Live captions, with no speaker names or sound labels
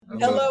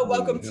Hello,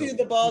 welcome to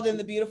The Bald and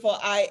the Beautiful.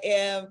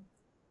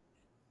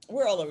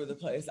 We're all over the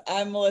place.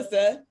 I'm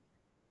Melissa.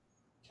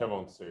 Come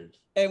on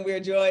stage. And we're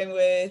joined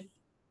with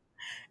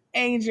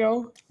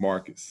Angel.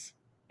 Marcus.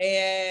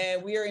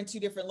 And we are in two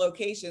different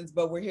locations,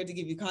 but we're here to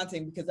give you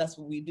content because that's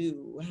what we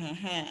do.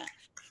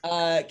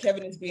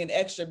 Kevin is being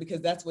extra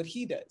because that's what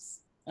he does.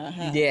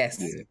 Yes.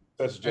 Yeah.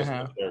 That's just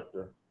my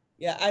character.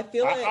 Yeah, I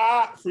feel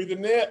like free the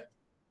nip.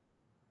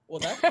 Well,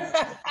 that's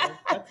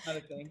not a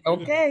thing.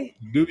 Okay.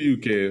 Do you,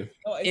 Kev?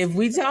 No, if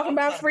we talking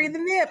about free the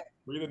nip,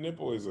 free the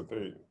nipple is a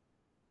thing.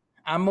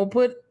 I'm gonna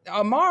put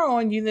Amar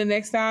on you the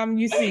next time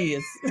you see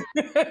us.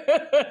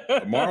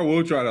 Amar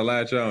will try to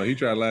latch on. He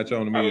tried to latch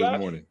on to me this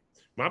morning.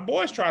 My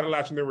boys tried to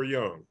latch when they were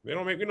young. They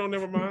don't make me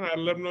never mind. I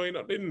let them know you're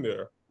not in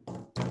there.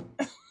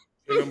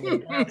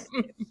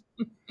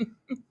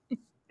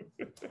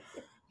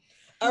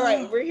 All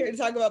right, we're here to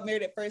talk about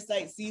Married at First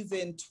Sight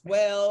season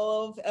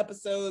 12,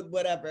 episode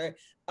whatever.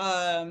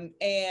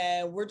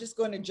 And we're just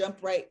going to jump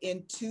right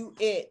into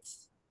it.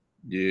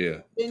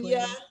 Yeah.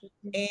 Virginia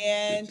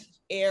and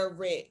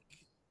Erik.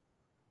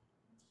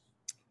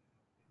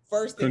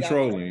 First thing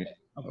controlling.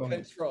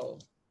 Control.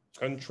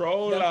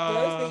 Controller. The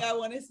first thing I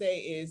want to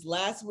say is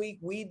last week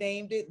we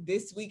named it,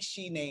 this week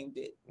she named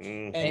it.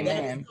 Mm-hmm. And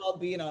that is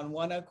called being on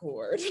one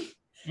accord.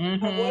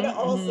 Mm-hmm, I want to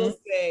also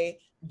say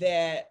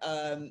that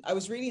I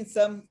was reading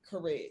some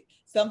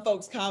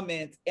folks'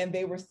 comments, and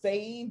they were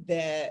saying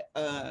that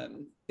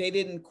they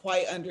didn't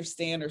quite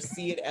understand or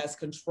see it as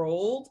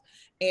controlled.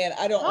 And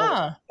I don't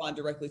always respond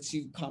directly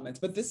to comments,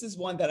 but this is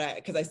one that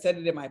because I said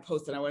it in my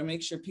post, and I want to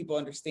make sure people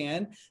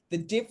understand the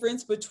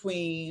difference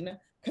between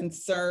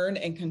concern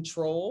and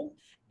control.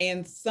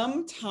 And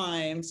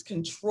sometimes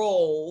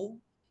control,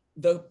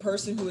 the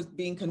person who is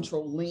being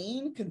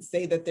controlling can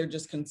say that they're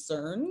just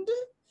concerned.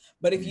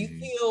 But if you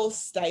feel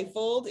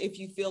stifled, if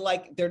you feel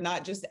like they're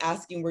not just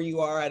asking where you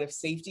are out of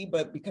safety,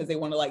 but because they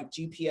want to like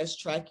GPS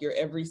track your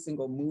every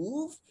single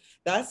move,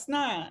 that's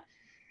not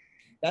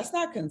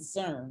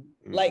concern.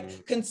 Mm-hmm.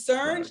 Like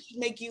concern should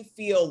make you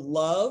feel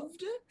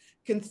loved.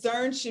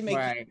 Concern should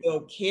make you feel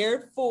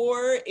cared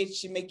for. It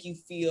should make you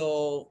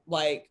feel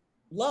like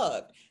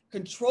loved.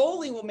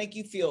 Controlling will make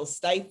you feel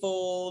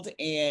stifled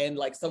and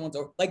like someone's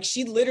like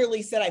she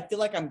literally said, I feel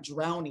like I'm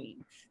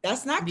drowning.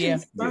 That's not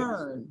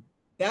concern.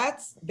 Yeah.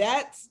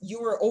 That's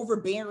you're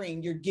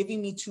overbearing. You're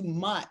giving me too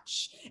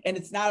much. And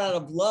it's not out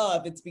of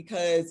love. It's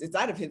because it's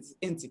out of his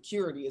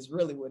insecurity is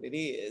really what it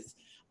is.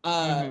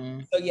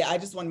 So yeah, I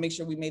just want to make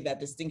sure we made that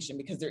distinction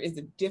because there is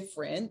a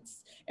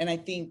difference. And I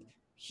think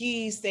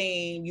he's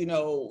saying, you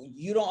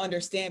don't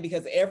understand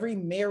because every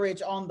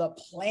marriage on the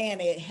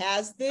planet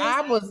has this.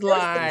 I was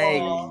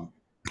like,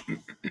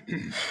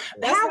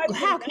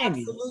 how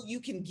can you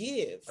can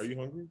give? Are you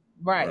hungry?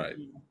 Right.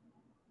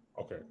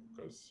 Okay,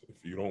 because if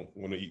you don't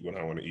want to eat when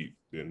I want to eat,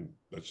 then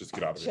let's just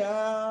get out of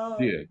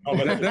here. Yeah,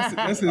 but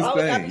that's his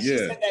thing. She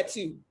said that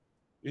too.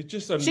 It's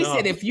just enough. She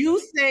said, if you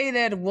say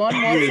that one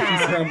more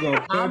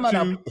time, I'm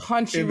gonna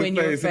punch you in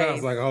your face. And I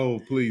was like,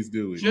 oh, please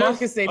do it.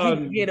 Marcus said he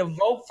could get a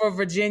vote for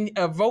Virginia,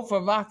 a vote for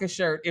Vodka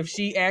shirt if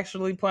she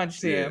actually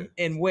punched him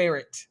and wear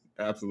it.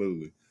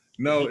 Absolutely.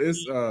 No,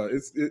 it's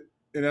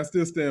and I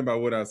still stand by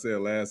what I said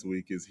last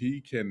week. Is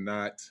he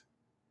cannot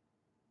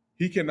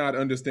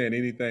understand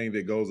anything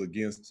that goes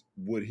against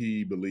what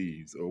he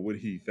believes or what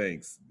he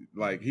thinks.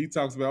 Like he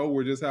talks about,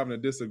 we're just having a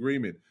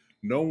disagreement.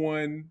 No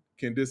one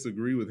can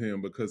disagree with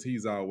him because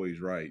he's always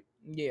right.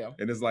 Yeah.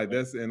 And it's like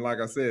and like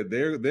I said,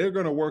 they're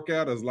gonna work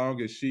out as long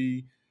as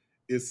she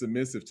is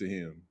submissive to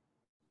him.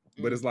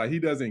 But it's like he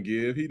doesn't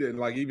give. He didn't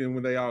like even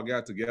when they all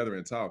got together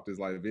and talked. It's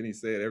like Vinny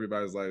said,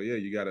 everybody's like, yeah,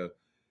 you gotta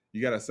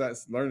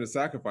learn to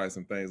sacrifice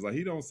some things. Like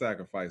he don't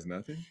sacrifice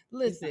nothing.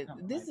 Listen,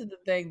 this is the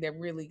thing that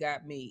really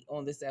got me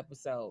on this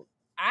episode.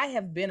 I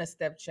have been a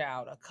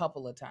stepchild a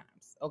couple of times.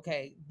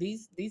 Okay,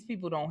 these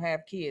people don't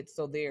have kids,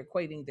 so they're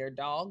equating their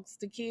dogs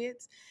to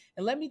kids.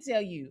 And let me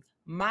tell you,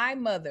 my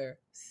mother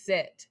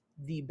set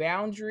the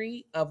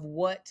boundary of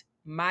what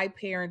my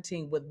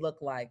parenting would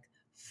look like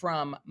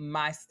from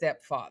my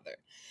stepfather.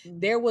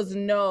 There was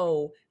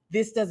no,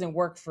 this doesn't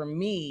work for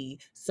me,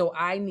 so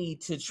I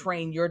need to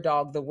train your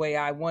dog the way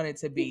I want it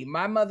to be.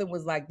 My mother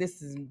was like,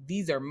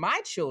 these are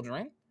my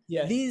children.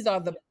 Yes. These are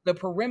the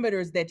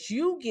perimeters that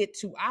you get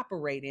to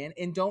operate in.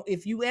 And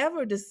if you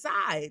ever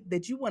decide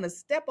that you want to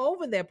step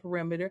over that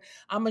perimeter,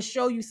 I'm going to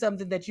show you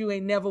something that you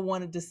ain't never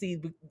wanted to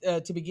see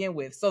to begin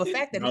with. So the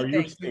fact that he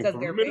thinks because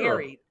they're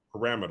married.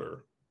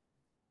 Parameter.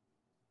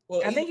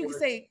 Well, I think you can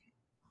say.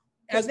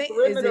 Because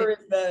perimeter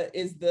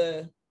is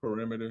the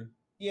perimeter.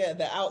 Yeah,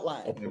 the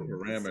outline. The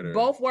parameter.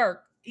 Both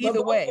work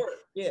either way.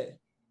 Yeah.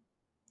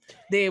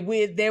 There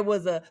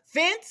was a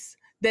fence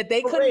that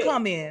they couldn't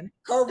come in.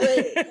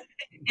 Correct.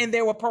 And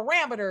there were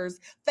parameters,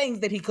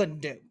 things that he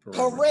couldn't do.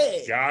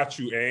 Correct. Got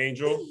you,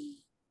 Angel.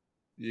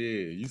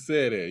 Yeah, you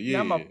said it. Yeah.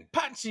 I'm going to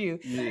punch you.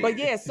 Yeah. But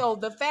yeah, so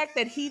the fact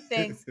that he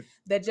thinks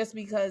that just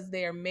because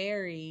they're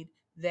married,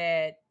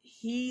 that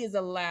he is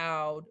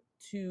allowed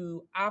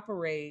to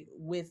operate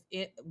with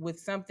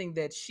something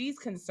that she's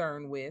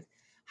concerned with.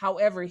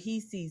 however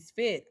he sees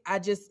fit.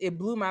 It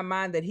blew my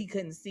mind that he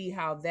couldn't see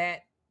how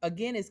that,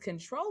 again, is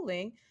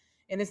controlling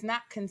and it's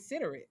not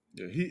considerate.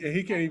 Yeah,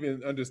 he can't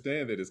even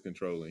understand that it's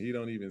controlling. He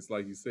don't even,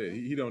 like you said,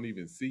 he don't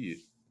even see it.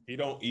 He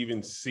don't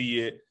even see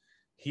it.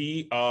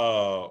 He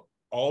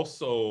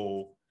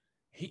also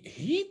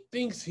he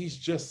thinks he's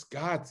just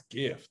God's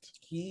gift.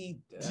 He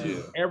does.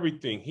 To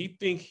everything. He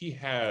thinks he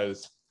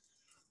has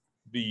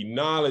the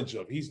knowledge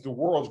of, he's the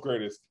world's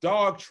greatest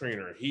dog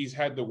trainer. He's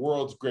had the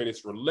world's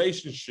greatest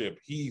relationship.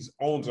 He's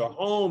owns a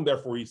home,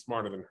 therefore he's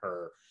smarter than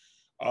her.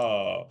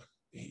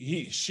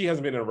 She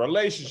hasn't been in a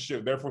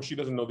relationship, therefore she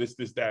doesn't know this,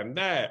 that, and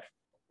that.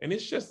 And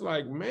it's just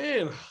like,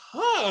 man,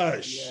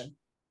 hush. Yeah.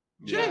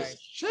 Just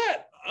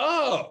shut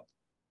up.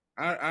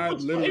 I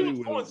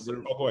literally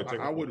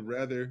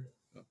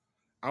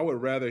I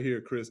would rather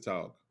hear Chris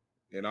talk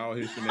and all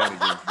his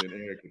shenanigans than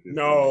Erik.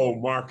 No,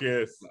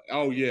 Marcus.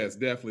 Oh yes,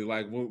 definitely.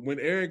 Like when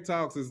Erik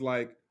talks, it's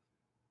like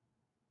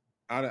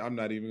I'm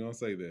not even gonna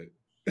say that.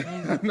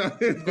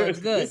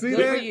 Good. See good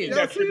that? for you.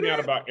 That tripped me out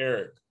about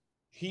Erik.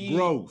 He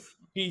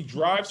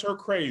drives her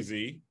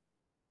crazy,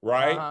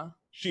 right? Uh-huh.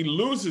 She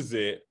loses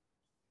it,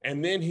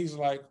 and then he's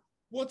like,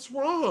 "What's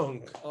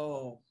wrong?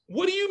 Oh,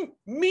 what do you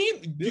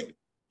mean?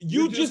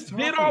 You just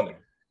did all."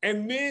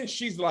 And then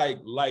she's like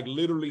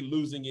literally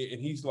losing it,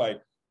 and he's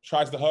like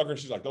tries to hug her. And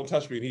she's like, "Don't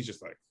touch me," and he's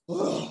just like,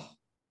 "Ugh."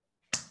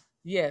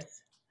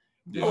 Yes.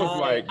 I was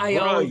like, I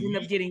always end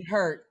up getting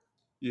hurt.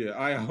 Yeah,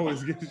 I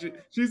always get.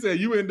 She said,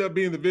 "You end up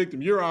being the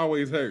victim. You're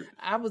always hurt."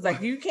 I was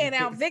like, "You can't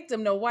out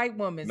victim no white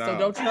woman, Nah. so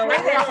don't you play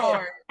that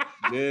card."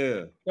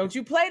 Yeah. Don't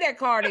you play that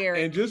card,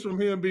 Erik? And just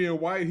from him being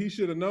white, he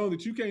should have known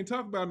that you can't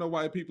talk about no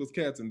white people's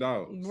cats and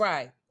dogs.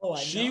 Right. Oh,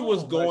 she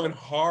was going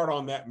hard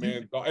on that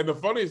man. And the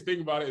funniest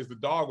thing about it is the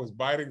dog was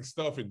biting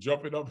stuff and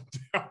jumping up and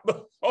down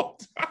the whole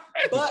time.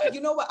 But you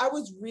know what?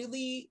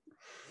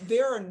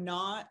 There are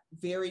not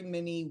very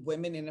many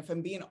women, and if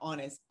I'm being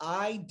honest,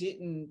 I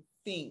didn't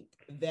think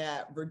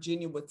that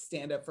Virginia would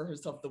stand up for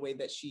herself the way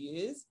that she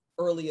is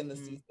early in the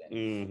season.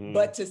 Mm-hmm.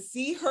 But to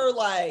see her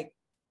like,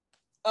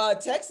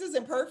 Tex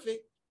isn't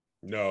perfect.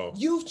 No.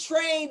 You've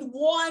trained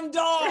one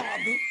dog.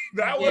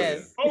 That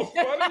was so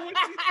funny when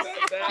she said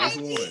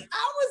that.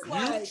 I was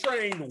like, you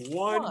trained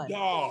one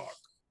dog.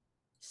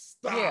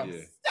 Stop.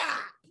 Yeah.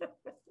 Stop.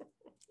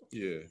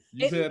 Yeah.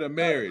 You've had a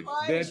marriage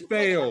that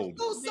failed.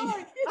 Like, I'm so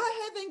sorry.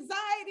 I have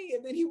anxiety.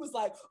 And then he was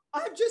like,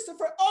 I'm just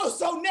afraid. Oh,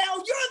 so now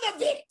you're the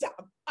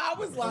victim. I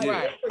was like,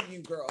 good for you,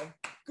 girl.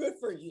 Good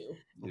for you.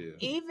 Yeah.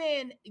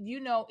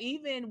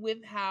 Even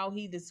with how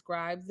he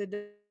describes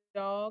the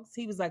dogs,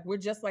 he was like, we're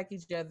just like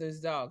each other's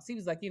dogs. He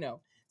was like,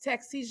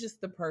 Tex, he's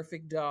just the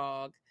perfect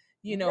dog.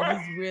 He's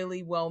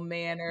really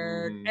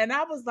well-mannered. Mm-hmm. And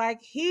I was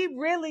like, he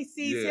really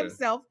sees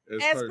himself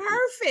as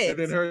perfect. And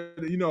then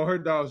her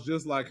dog's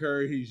just like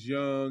her. He's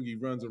young. He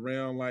runs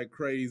around like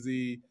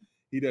crazy.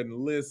 He doesn't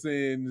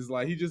listen. It's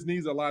like he just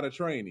needs a lot of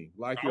training,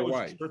 like your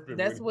wife.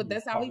 That's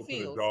how he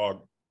feels.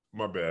 Dog,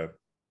 my bad.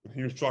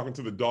 He was talking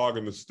to the dog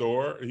in the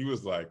store. He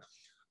was like,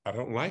 I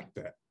don't like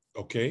that.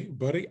 Okay,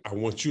 buddy, I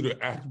want you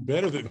to act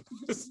better than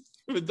this.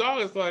 The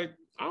dog is like,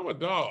 I'm a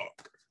dog.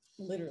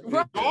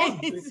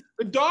 Literally.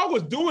 The dog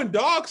was doing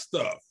dog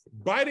stuff,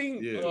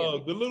 biting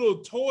the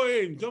little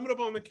toy and jumping up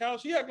on the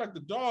couch. He acted like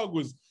the dog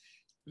was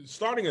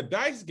starting a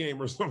dice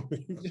game or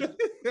something.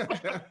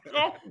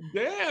 Calm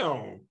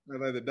down.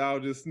 Like the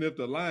dog just sniffed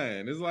a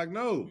lion. It's like,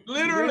 no.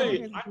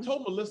 Literally, I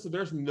told Melissa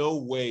there's no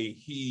way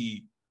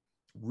he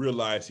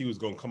realized he was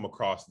going to come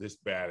across this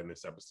bad in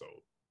this episode.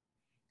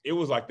 It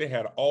was like they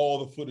had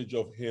all the footage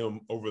of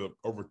him over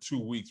 2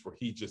 weeks where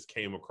he just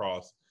came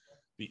across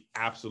the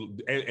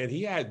absolute, and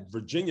he had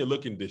Virginia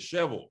looking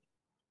disheveled.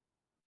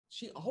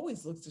 She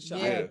always looks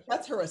disheveled. Yeah.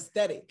 That's her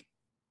aesthetic.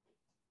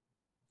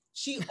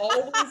 She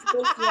always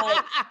looks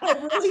like,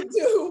 I really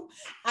do.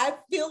 I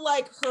feel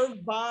like her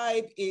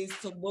vibe is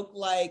to look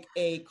like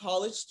a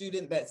college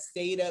student that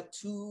stayed up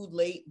too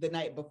late the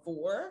night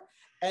before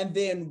and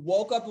then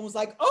woke up and was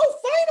like, oh,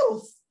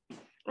 finals.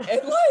 And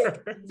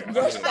like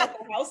rushed out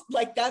the house.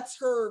 Like that's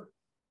her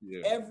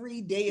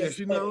everyday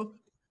aesthetic.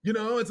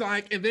 It's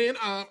like, and then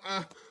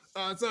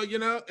so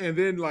and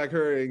then like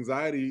her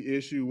anxiety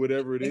issue,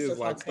 whatever it is,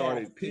 like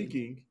started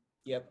peaking.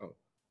 Yep.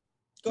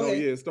 Go ahead.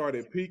 It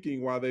started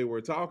peaking while they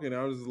were talking.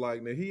 I was just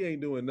like, now he ain't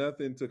doing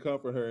nothing to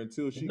comfort her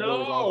until she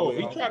goes all the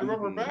way. He tried to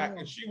rub her back,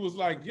 and she was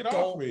like, "Get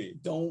off me!"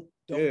 Don't.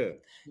 Yeah.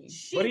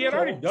 But he had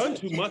already done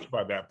too much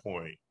by that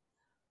point.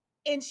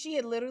 And she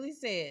had literally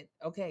said,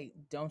 "Okay,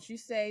 don't you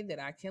say that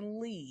I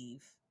can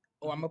leave,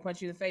 or I'm gonna punch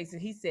you in the face."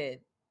 And he said,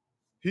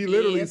 he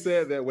literally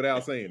said that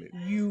without saying it.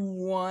 You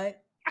want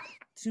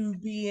to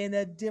be in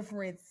a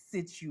different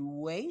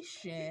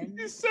situation.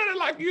 He said it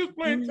like he was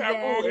playing taboo.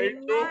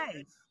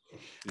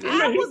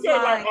 I was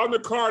like on the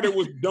card it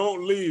was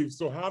 "Don't leave."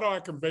 So how do I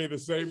convey the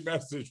same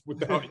message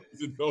without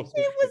using those?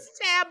 It was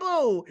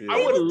taboo. Yeah.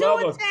 I would love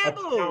a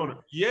counter.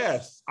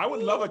 Yes, I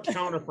would love a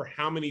counter for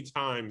how many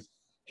times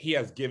he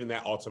has given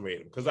that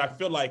ultimatum, because I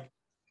feel like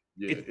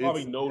it's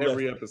probably no less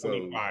than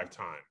 25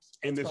 times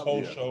in this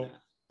whole show.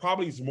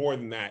 probably is more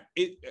than that.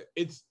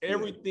 It's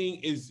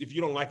everything is, if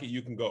you don't like it,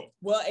 you can go.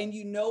 Well, and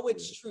you know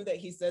it's true that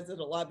he says it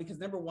a lot because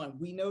number one,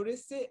 we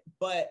noticed it,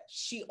 but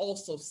she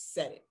also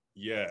said it.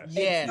 Yeah.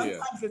 Yes.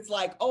 Sometimes it's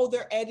like, oh,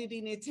 they're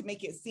editing it to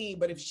make it seem,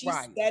 but if she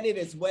said it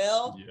as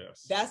well,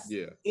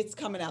 it's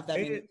coming out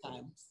that many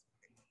times.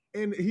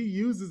 And he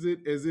uses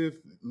it as if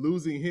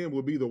losing him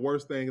would be the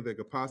worst thing that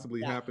could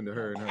possibly happen to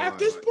her in her life. At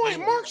this point,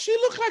 Mark, she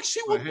looked like she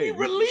would be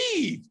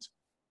relieved.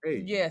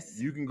 Hey, yes,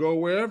 you can go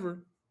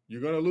wherever.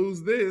 You're gonna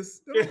lose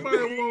this.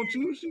 Nobody wants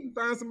you. She can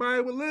find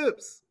somebody with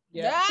lips.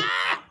 Yeah.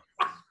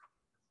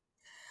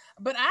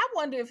 But I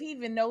wonder if he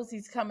even knows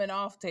he's coming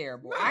off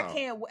terrible. No. I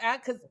can't,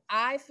 because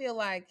I feel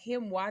like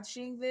him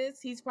watching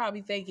this, he's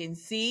probably thinking,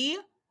 see,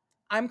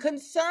 I'm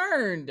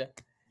concerned.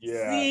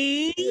 Yeah.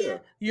 See,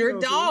 your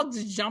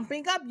dog's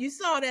jumping up. You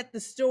saw it at the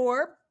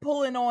store,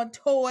 pulling on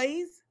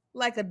toys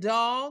like a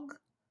dog.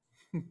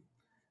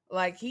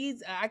 Like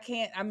I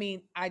can't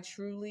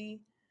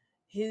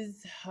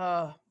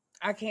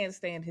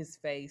stand his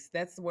face.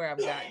 That's where I've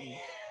gotten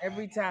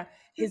every time.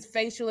 His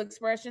facial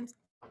expressions.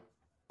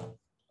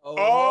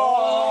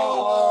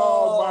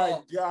 Oh my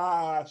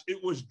gosh.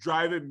 It was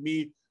driving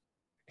me.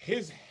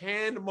 His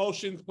hand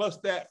motions plus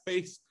that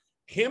face.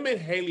 Him and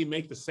Haley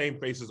make the same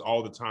faces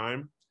all the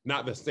time.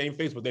 Not the same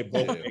face, but they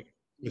both make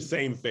the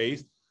same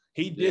face.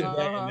 He did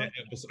that in that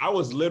episode. We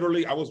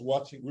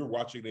were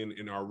watching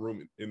in our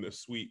room in the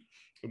suite,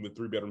 in the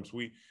 3-bedroom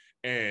suite.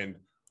 And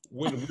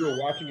when we were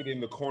watching it in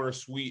the corner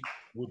suite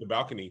with the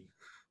balcony,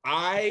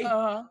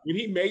 when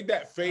he made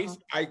that face,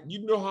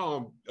 you know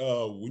how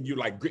when you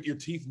like grit your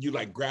teeth and you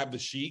like grab the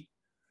sheet,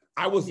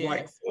 I was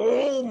like,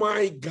 oh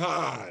my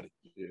God,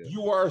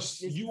 you are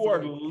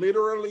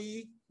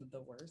literally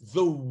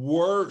the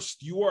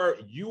worst. You are.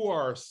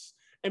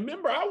 And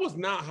remember, I was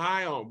not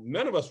high on.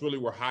 None of us really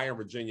were high on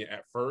Virginia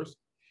at first,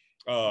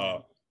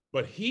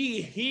 but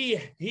he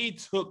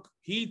took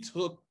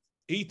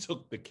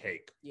the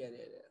cake. Yeah.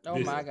 Oh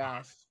my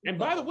gosh! And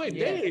by the way,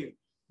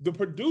 the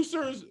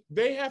producers,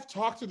 they have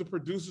talked to the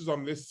producers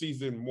on this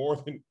season more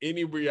than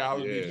any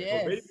reality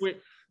show.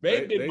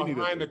 They've been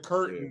behind the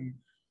curtain.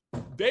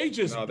 They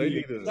just be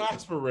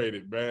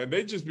exasperated, man.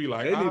 They just be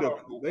like,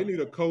 they need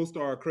a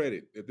co-star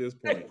credit at this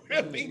point.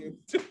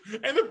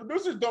 And the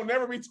producers don't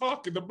never be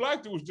talking. The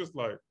black dude was just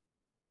like,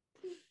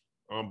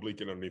 I'm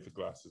blinking underneath the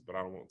glasses, but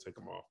I don't want to take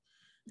them off.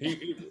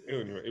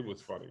 Anyway, it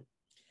was funny.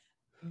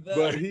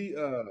 But he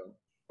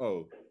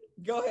Go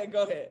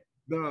ahead.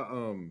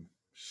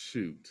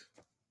 Shoot.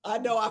 I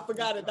know, I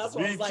forgot it. That's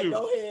why I was like,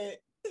 go ahead.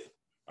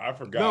 I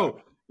forgot.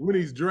 No, when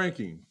he's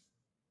drinking,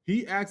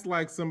 he acts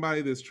like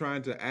somebody that's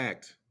trying to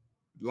act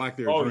like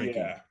they're drinking.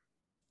 Yeah.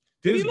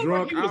 His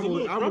drunk, I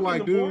was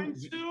like, dude.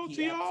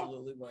 He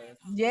absolutely was.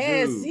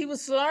 Yes, dude, he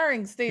was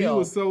slurring still. He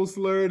was so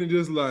slurred and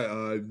just like,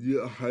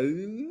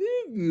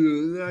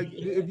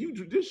 if you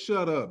just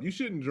shut up. You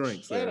shouldn't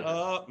drink. Shut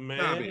up,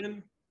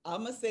 man.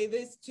 I'm going to say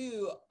this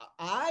too.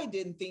 I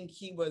didn't think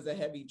he was a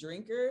heavy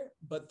drinker,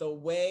 but the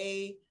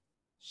way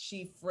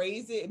she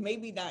phrased it,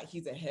 maybe not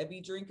he's a heavy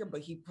drinker,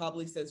 but he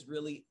probably says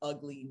really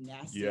ugly,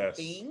 nasty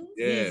things.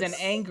 Yes. He's an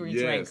angry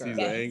drinker. He's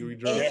an angry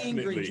drinker.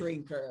 Angry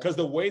drinker. Because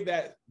the way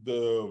that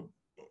the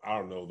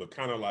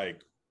kind of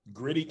like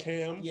gritty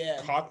cam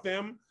caught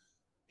them,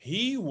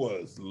 he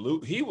was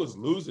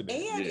losing it.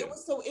 And it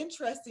was so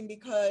interesting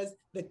because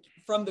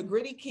from the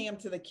gritty cam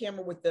to the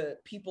camera with the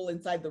people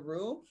inside the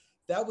room,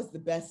 that was the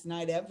best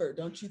night ever.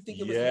 Don't you think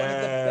it was one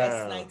of the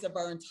best nights of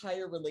our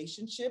entire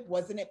relationship?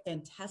 Wasn't it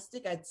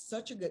fantastic? I had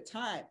such a good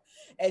time.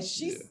 And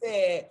she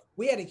said,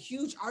 we had a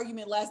huge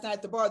argument last night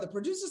at the bar. The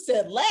producer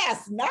said,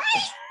 last night?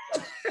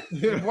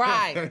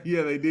 Right.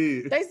 Yeah, they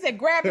did. They said,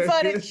 grab the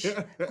footage.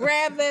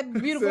 Grab that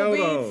beautiful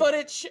bead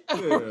footage.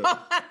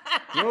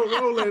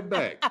 Roll it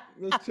back.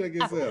 Let's check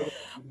this out.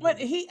 But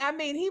he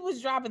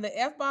was dropping the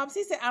F-bombs.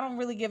 He said, I don't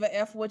really give a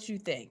F what you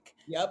think.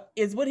 Yep.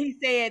 Is what he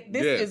said.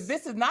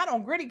 This is not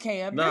on Gritty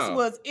Cam. No. This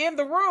was in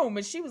the room.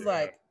 And she was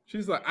like,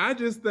 she's like, I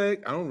just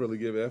think I don't really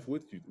give a F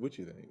what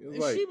you think. It was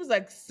like, she was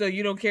like, so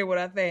you don't care what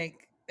I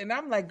think. And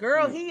I'm like,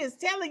 girl, he is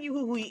telling you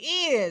who he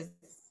is.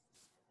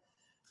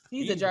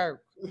 He's a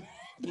jerk.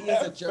 He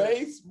is a jerk.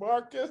 Face,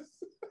 Marcus.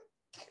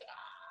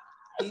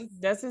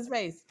 That's his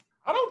face.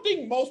 I don't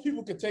think most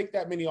people could take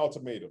that many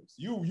ultimatums.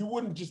 You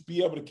wouldn't just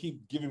be able to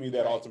keep giving me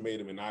that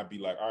ultimatum and I'd be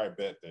like, all right,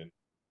 bet then.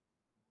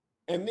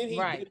 And then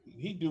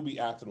he do be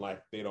acting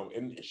like they don't.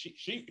 And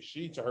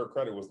she to her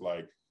credit was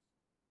like,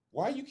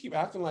 why you keep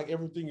acting like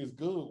everything is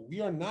good?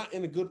 We are not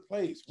in a good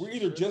place. We're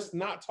either just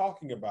not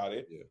talking about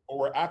it or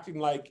we're acting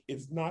like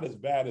it's not as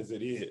bad as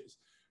it is.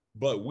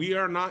 But we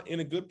are not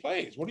in a good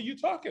place. What are you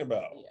talking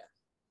about? Yeah.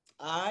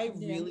 I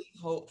really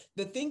hope.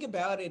 The thing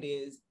about it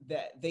is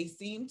that they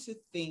seem to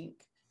think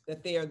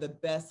that they are the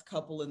best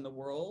couple in the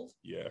world.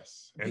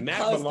 Yes. And that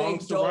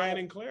belongs to Ryan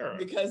and Clara.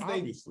 Because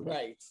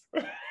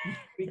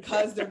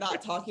because they're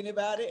not talking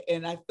about it.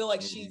 And I feel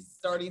like she's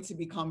starting to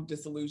become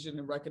disillusioned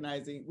and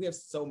recognizing we have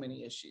so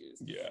many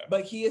issues. Yeah.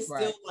 But he is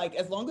still like,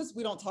 as long as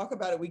we don't talk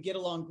about it, we get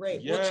along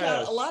great. Yes. Well,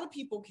 child, a lot of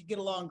people could get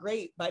along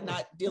great by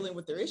not dealing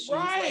with their issues.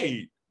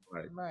 Right.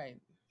 Right.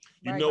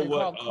 You Right, know they're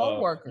what? called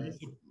co-workers.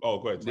 Oh,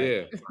 go ahead.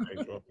 Yeah.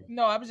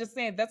 No, I was just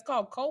saying that's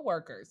called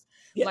co-workers.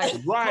 Yeah. Like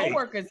Right.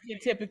 co-workers can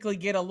typically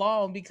get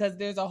along because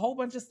there's a whole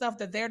bunch of stuff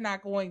that they're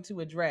not going to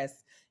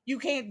address. You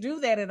can't do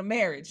that in a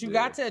marriage. You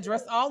got to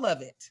address all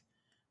of it.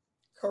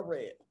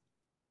 Correct.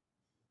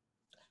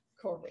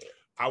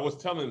 I was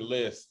telling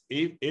Liz,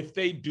 if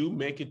they do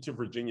make it to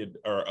Virginia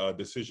or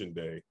decision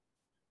day,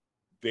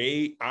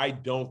 I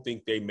don't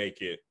think they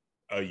make it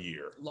a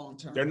year. Long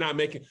term. They're not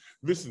making.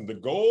 Listen, the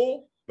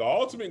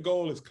ultimate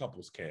goal is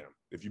couples cam.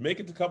 If you make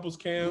it to couples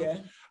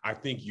cam, I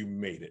think you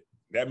made it.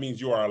 That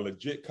means you are a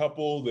legit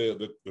couple.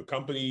 The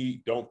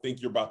company don't think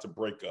you're about to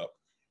break up.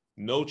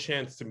 No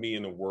chance to me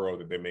in the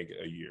world that they make it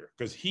a year.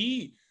 Because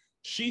she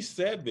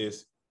said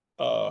this.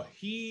 All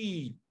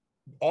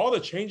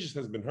the changes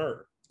has been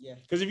her. Yeah.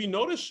 Because if you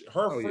notice,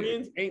 her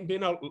friends ain't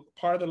been a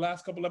part of the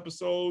last couple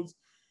episodes.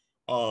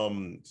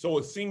 So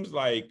it seems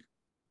like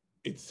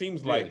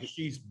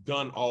she's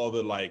done all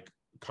the like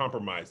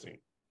compromising.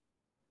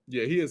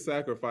 Yeah, he has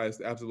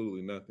sacrificed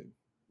absolutely nothing.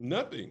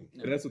 Nothing.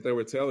 And that's what they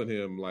were telling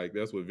him. Like,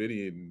 that's what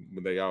Vinny and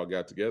when they all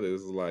got together,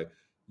 this is like,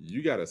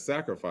 you got to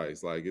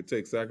sacrifice. Like, it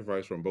takes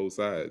sacrifice from both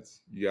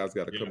sides. You guys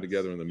got to come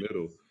together in the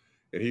middle.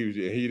 And he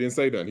didn't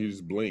say nothing. He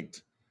just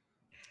blinked.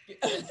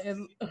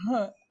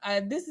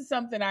 This is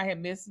something I had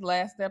missed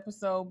last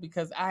episode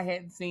because I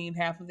hadn't seen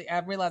half of I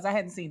realized I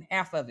hadn't seen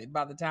half of it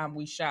by the time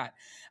we shot.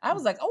 I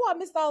was like, oh, I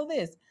missed all of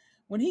this.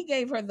 When he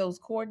gave her those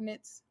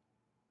coordinates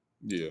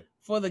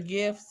for the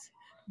gifts,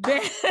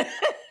 that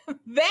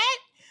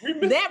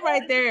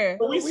right there.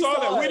 We saw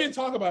that. We didn't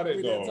talk about it,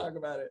 We didn't talk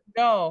about it.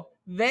 No,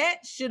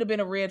 that should have been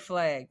a red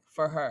flag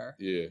for her.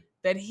 Yeah.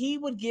 That he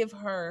would give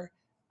her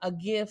a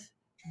gift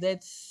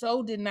that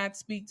so did not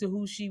speak to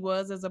who she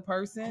was as a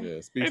person. Yeah,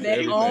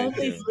 that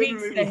only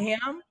speaks to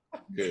him.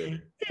 Yeah.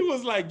 He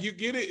was like, you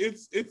get it?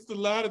 It's the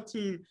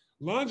longitude.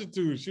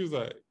 She was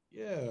like,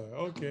 yeah,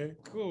 okay,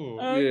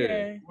 cool.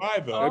 Okay. Why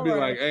though? That'd be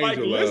like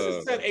Angel.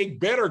 Listen said a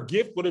better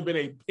gift would have been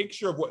a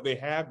picture of what they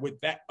have with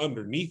that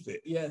underneath it.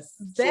 Yes.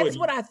 That's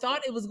what I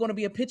thought. It was going to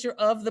be a picture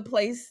of the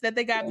place that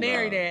they got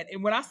married at.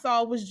 And when I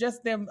saw it was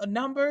just them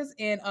numbers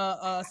in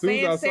sans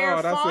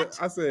serif font.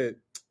 I said,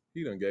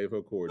 he done gave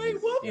her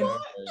coordinates.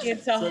 In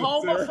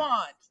Tahoma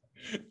font.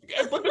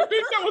 But the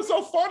thing that was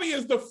so funny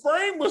is the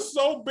frame was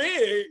so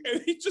big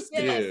and he just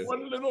gave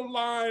one little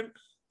line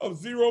of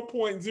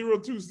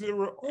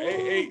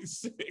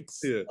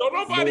 0.020886. Yeah. So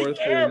nobody North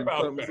cared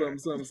about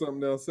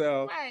something else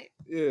south. Right.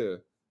 Yeah.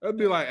 That'd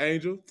be like,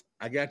 Angel,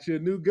 I got you a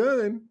new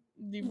gun.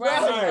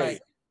 Right.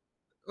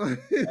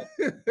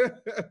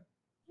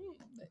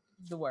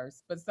 The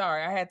worst. But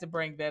sorry, I had to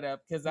bring that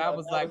up because I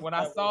was like, when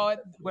I saw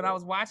it, when I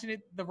was watching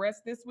it the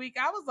rest this week,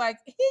 I was like,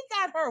 he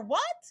got her what?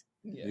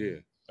 Yeah.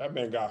 That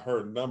man got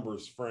her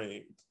numbers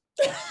framed.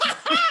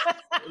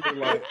 It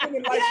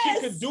ain't like she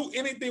could do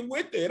anything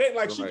with it. It ain't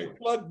like she could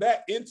plug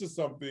that into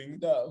something.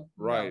 No.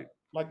 Right.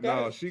 Like that.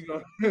 No, she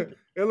gonna it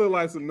looked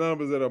like some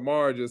numbers that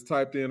Amar just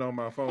typed in on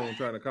my phone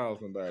trying to call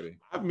somebody.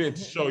 I meant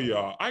to show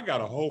y'all. I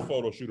got a whole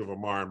photo shoot of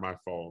Amar in my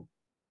phone.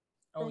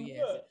 Oh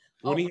yes.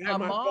 When he had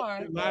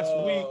my last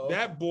week,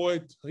 that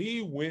boy,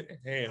 he went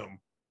ham.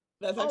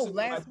 That's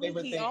last week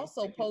he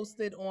also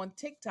posted on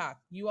TikTok.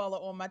 You all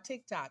are on my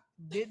TikTok.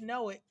 Didn't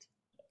know it.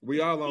 We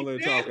all on there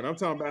talking. I'm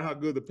talking about how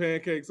good the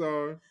pancakes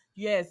are.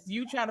 Yes,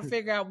 you trying to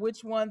figure out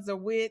which ones are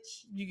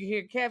which. You can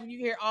hear Kevin, you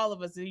hear all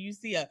of us, and you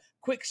see a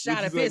quick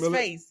shot of his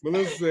face.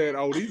 Melissa said,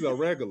 oh, these are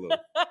regular.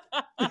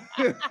 I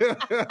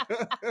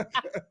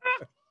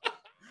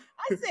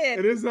said,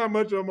 and this is how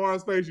much of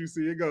Mars' face you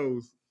see. It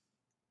goes.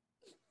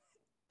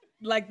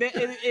 Like that,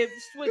 it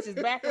switches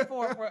back and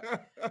forth for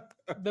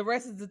the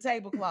rest of the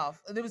tablecloth.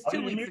 It was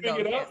 2 weeks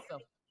ago.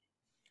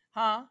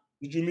 Huh?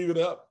 Did you leave it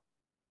up?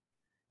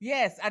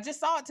 Yes, I just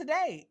saw it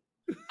today.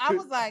 I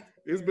was like,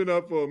 it's been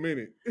up for a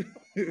minute.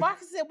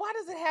 Marcus said, why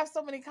does it have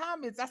so many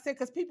comments? I said,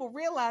 because people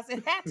realize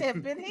it had to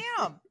have been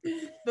him.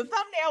 The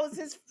thumbnail is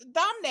his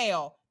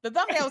thumbnail. The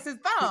thumbnail is his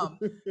thumb.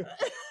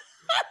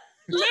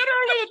 Literally,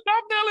 the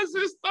thumbnail is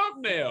his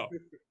thumbnail. The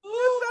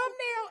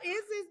thumbnail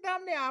is his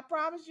thumbnail. I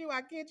promise you,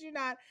 I kid you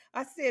not.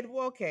 I said,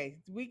 well, okay,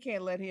 we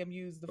can't let him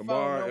use the phone no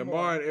more.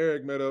 Amar and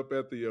Eric met up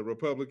at the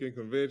Republican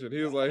convention.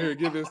 He was like, here,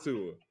 give this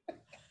to her.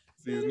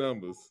 See his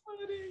numbers.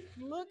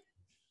 Look,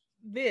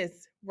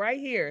 this right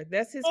here.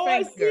 That's his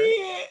I face. see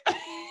it. I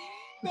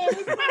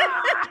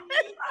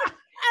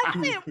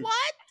said,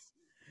 what?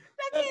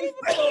 I can't even.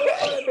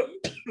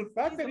 The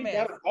fact that he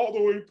got it all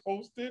the way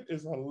posted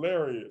is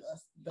hilarious.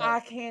 I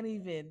can't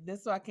even.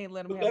 That's why I can't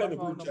let him Put have that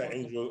my in the phone group no chat,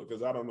 more. Angel,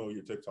 because I don't know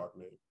your TikTok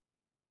name.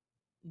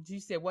 You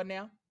said what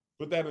now?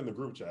 Put that in the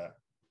group chat.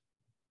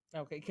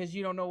 Okay, because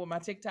you don't know what my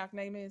TikTok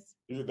name is.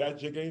 Is it that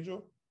Jig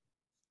Angel?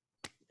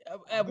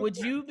 Would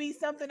you be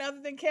something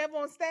other than Kev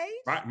on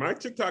stage? My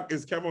TikTok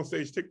is Kev on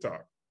Stage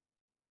TikTok.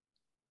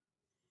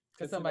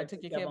 Because somebody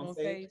took your Kev on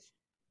stage?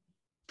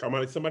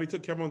 Somebody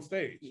took Kev on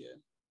stage. Yeah.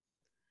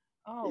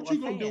 Oh, what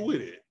you gonna do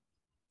with it?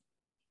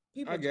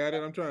 I got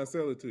it. I'm trying to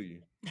sell it to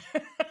you.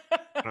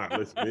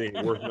 Listen, it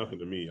ain't worth nothing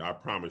to me. I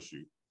promise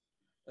you.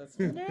 That's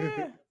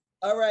fine.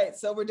 All right,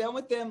 so we're done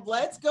with them.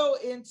 Let's go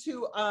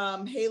into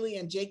Haley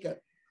and Jacob.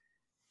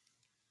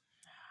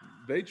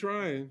 They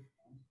trying.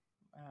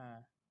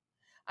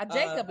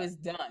 Jacob is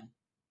done.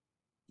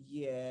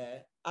 Yeah,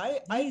 I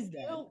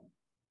feel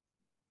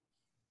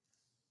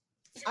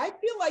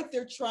like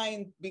they're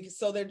trying because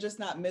so they're just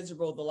not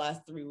miserable the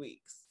last 3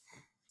 weeks.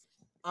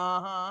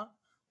 What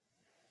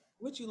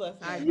you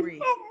left? I agree.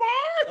 Mark.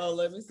 Oh,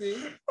 let me see.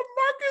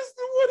 Marcus,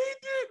 what he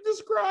did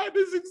describe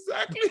is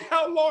exactly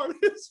how Lauren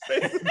is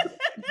feeling.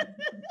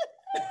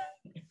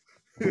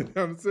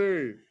 I'm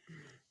serious.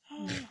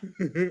 You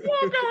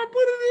gotta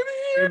put it in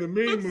here. In the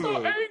meme so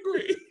mode.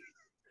 Angry.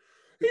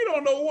 He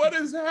don't know what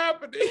is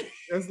happening.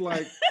 That's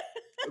like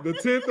the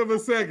 10th of a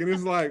second.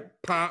 It's like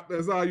pop.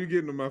 That's all you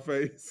getting in my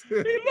face.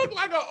 He looked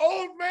like an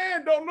old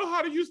man. Don't know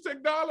how to use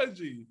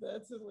technology.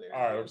 That's hilarious.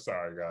 All right, I'm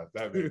sorry, guys.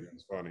 That made me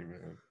funny,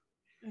 man.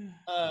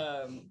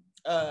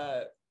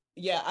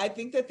 Yeah, I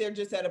think that they're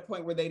just at a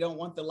point where they don't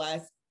want the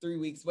last 3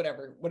 weeks,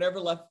 whatever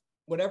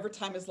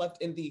time is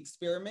left in the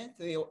experiment.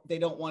 They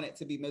don't want it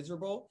to be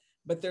miserable,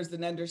 but there's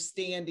an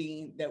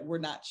understanding that we're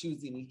not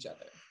choosing each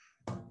other.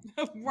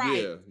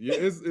 Right. Yeah.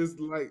 It's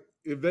like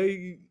if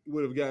they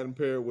would have gotten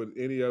paired with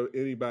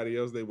anybody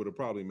else, they would have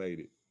probably made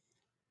it.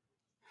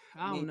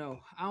 I don't know.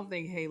 I don't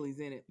think Haley's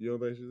in it. You don't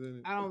think she's in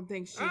it? I don't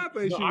think she. I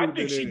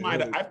think she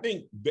might have. I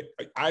think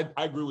I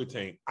agree with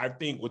Tank. I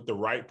think with the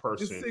right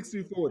person, it's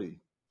 60-40.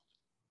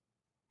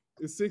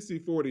 It's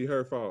 60-40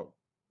 her fault.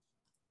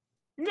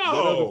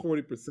 No,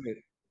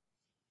 40%.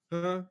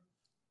 Huh?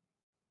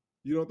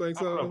 You don't think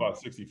so? I don't know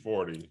about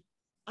 60-40.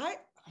 I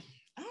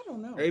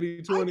don't know.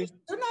 80-20.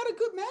 They're not a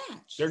good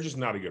match. They're just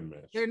not a good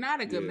match. They're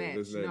not a good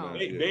match. No,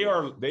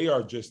 they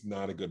are just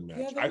not a good match.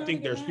 Yeah, I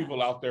think there's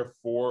people out there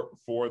for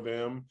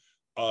them.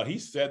 He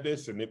said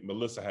this, and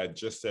Melissa had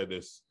just said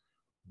this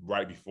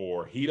right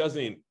before. She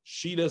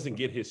doesn't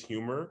get his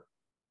humor.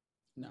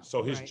 No.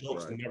 So his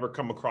jokes never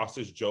come across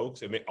as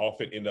jokes, and they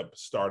often end up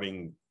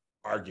starting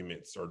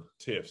arguments or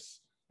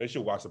tiffs. They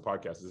should watch the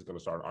podcast. This is going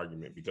to start an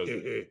argument because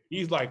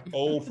he's like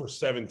 0 for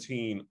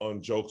 17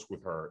 on jokes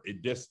with her.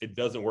 It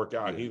doesn't work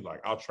out. He's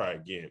like, I'll try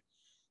again.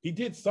 He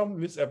did something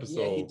this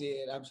episode. Yeah, he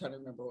did. I'm trying to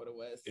remember what it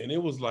was. And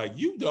it was like,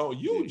 you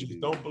just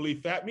don't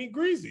believe fat meat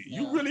greasy.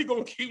 Yeah. You really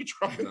gonna keep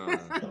trying?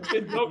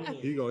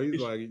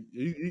 He's like,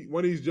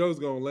 one of these jokes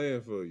gonna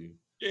land for you.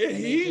 Yeah,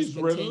 he's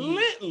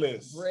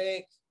relentless.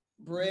 Brick.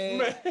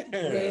 Right.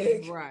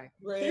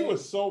 He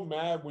was so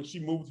mad when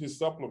she moved his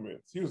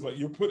supplements. He was like,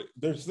 "You put it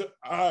there's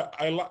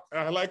I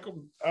like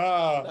them.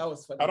 That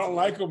was funny. I don't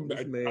like them.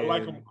 I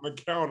like them on the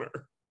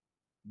counter."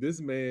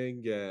 This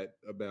man got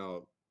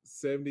about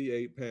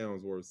 78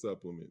 pounds worth of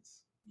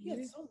supplements. Yeah,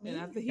 so many.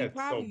 And I think he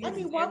probably. I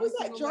mean, why was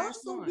that jar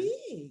so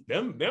big?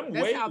 Them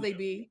That's how they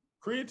be.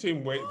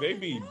 Creatine weight, they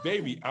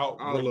be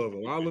out. All of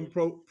them, all them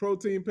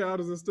protein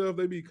powders and stuff.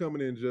 They be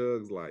coming in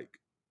jugs like.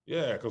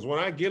 Yeah, because when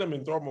I get them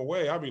and throw them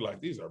away, I'll be like,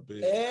 these are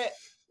big.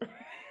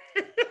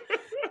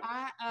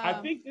 I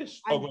think this.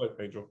 Go ahead,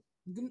 Angel.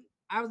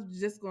 I was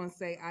just going to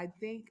say, I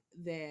think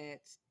that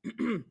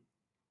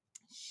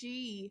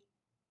she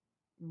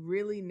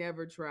really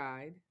never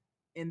tried.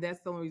 And that's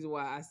the only reason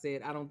why I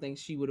said I don't think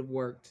she would have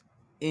worked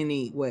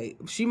anyway.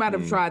 She might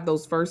have tried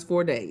those first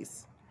 4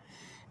 days.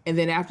 And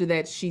then after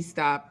that, she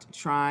stopped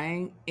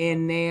trying.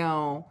 And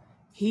now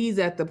he's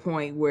at the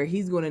point where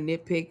he's going to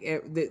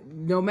nitpick.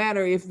 No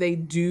matter if they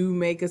do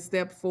make a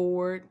step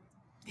forward,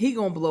 he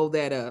going to blow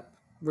that up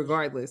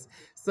regardless.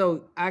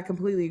 So I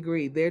completely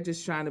agree. They're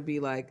just trying to be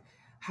like,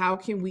 how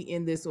can we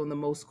end this on the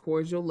most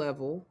cordial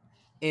level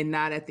and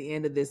not at the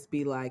end of this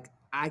be like,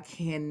 I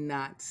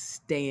cannot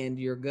stand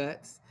your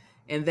guts.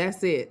 And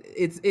that's it.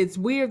 It's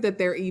weird that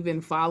they're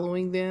even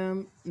following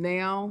them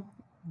now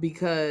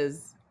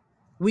because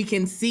we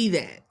can see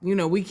that.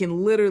 We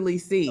can literally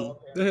see.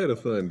 They had a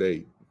fun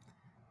date.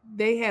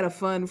 They had a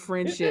fun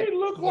friendship. It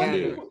looked like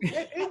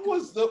it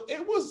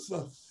was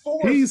a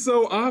force. He's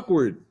so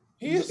awkward.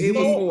 He's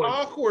so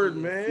awkward,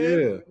 man.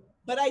 Yeah.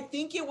 But I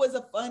think it was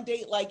a fun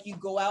date. Like you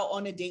go out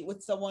on a date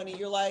with someone and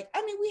you're like,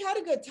 I mean, we had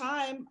a good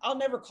time. I'll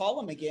never call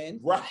him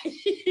again. Right.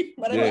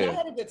 But I mean, I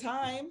had a good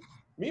time.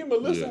 Me and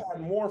Melissa had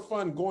more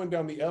fun going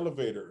down the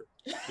elevator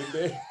than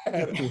they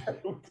had.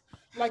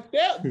 Like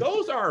that.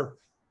 Those are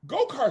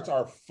go-karts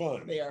are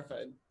fun. They are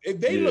fun.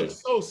 They look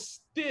so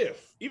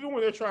stiff. Even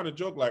when they're trying to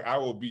joke like, I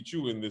will beat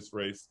you in this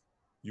race,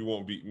 you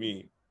won't beat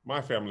me.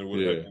 My family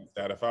would have done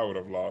that if I would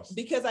have lost.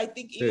 Because I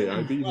think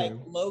even like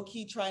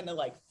low-key trying to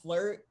like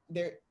flirt,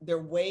 their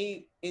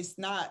way it's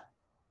not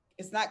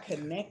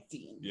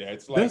connecting. Yeah,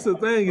 it's like that's the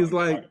thing, is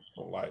like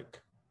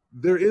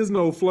there is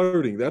no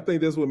flirting. I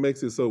think that's what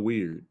makes it so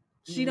weird.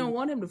 She don't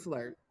want him to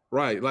flirt.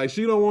 Right. Like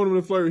she don't want him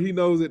to flirt. He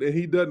knows it and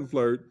he doesn't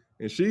flirt.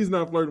 And she's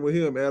not flirting with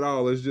him at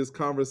all. It's just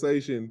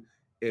conversation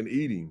and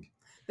eating.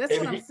 That's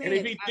what I'm saying. And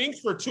if he thinks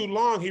for too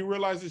long, he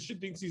realizes she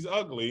thinks he's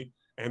ugly.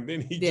 And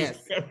then he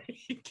just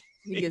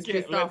he gets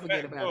pissed off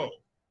again about it.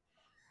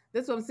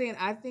 That's what I'm saying.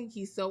 I think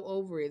he's so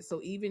over it. So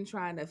even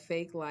trying to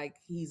fake like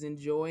he's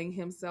enjoying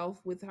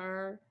himself with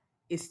her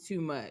it's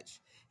too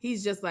much.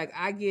 He's just like,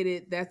 I get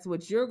it. That's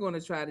what you're going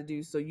to try to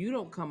do, so you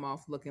don't come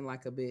off looking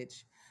like a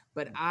bitch.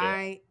 But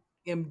I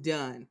am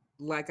done.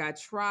 Like, I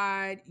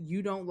tried.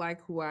 You don't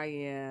like who I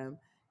am.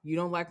 You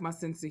don't like my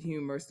sense of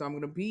humor, so I'm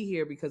going to be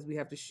here because we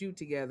have to shoot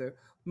together.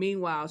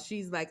 Meanwhile,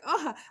 she's like,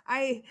 oh,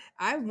 I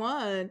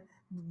won.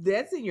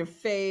 That's in your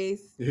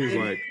face. He's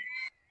like,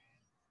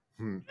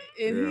 and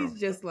he's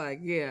just like,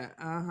 yeah,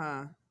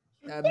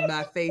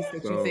 my face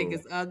that you think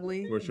is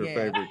ugly. What's your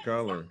favorite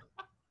color?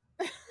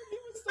 He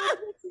was so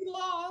pissed he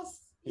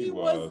lost. He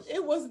was.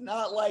 It was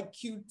not like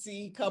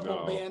cutesy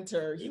couple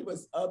banter. He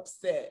was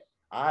upset.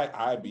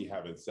 I'd be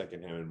having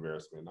secondhand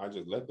embarrassment. I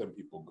just let them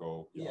people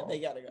go. Yeah, they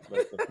gotta go.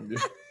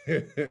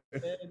 It's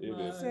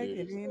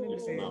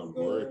not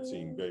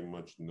working very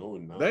much. No,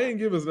 not. They ain't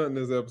give us nothing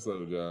this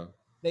episode, y'all.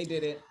 They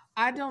didn't.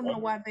 I don't know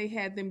why they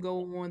had them go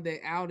on the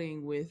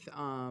outing with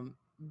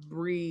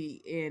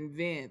Bree and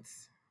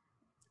Vince.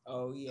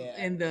 Oh yeah.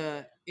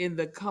 In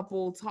the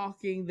couple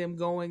talking, them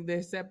going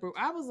their separate.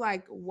 I was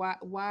like,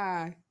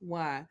 why?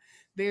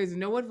 There's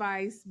no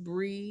advice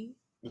Bree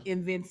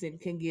and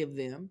Vincent can give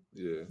them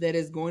that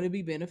is going to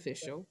be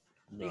beneficial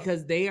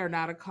because they are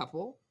not a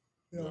couple.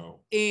 No.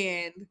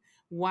 And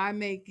why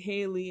make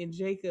Haley and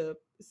Jacob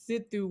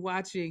sit through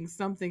watching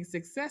something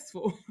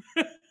successful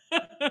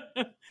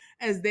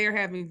as they're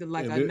having to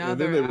another and then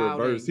they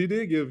reversed.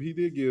 outing. He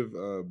did give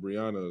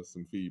Brianna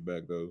some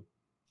feedback though.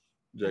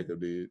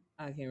 Jacob did.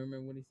 I can't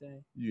remember what he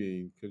said.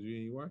 You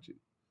ain't watch it.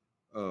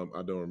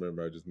 I don't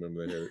remember. I just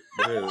remember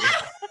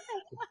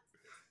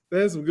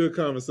they had some good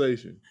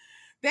conversation.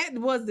 That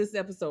was this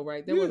episode,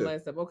 right? That was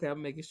last episode. Okay,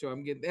 I'm making sure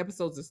I'm getting the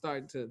episodes are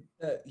starting to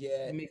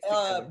mix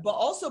together. But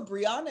also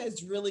Brianna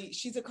is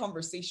she's a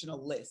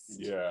conversationalist.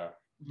 Yeah.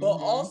 But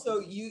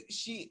also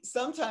she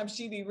sometimes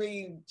she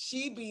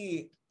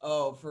be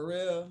oh, for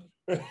real.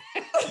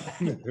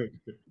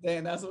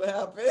 Then that's what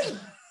happened.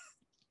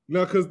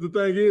 No, because the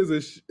thing is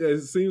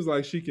it seems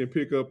like she can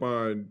pick up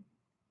on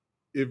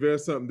if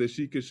there's something that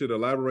she should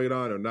elaborate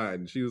on or not.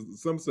 And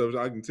some stuff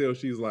I can tell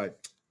she's like,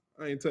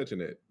 I ain't touching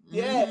that.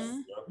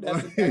 Yes,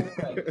 that's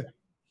exactly right.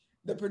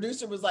 The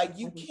producer was like,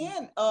 you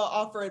can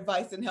offer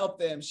advice and help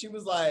them. She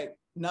was like,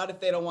 not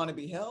if they don't want to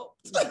be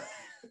helped.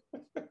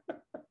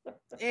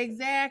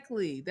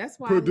 Exactly. That's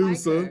why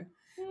producer.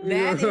 I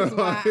like her. That is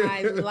why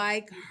I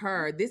like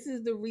her. This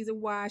is the reason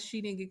why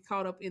she didn't get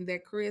caught up in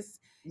that Chris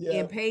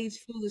and Paige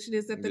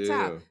foolishness at the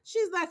top.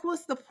 She's like,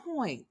 what's the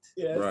point?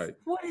 Yes. Right.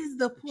 What is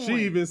the point?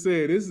 She even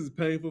said, this is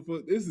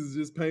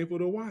just painful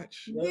to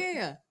watch.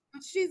 Yeah.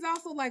 But she's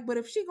also like, but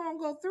if she gonna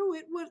go through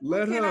it,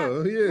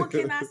 what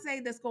can I say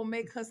that's gonna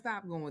make her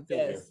stop going through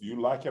it? If you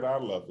like it, I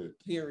love it.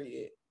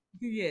 Period.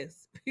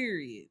 Yes,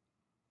 period.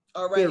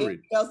 All right.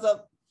 Anything else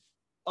up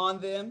on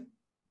them?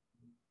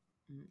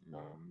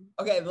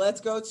 Okay,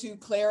 let's go to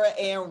Clara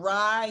and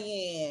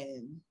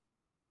Ryan.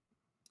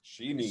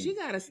 She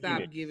gotta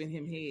stop giving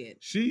him head.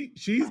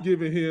 She's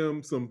giving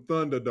him some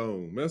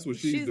Thunderdome. That's what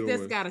she's doing.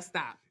 Just gotta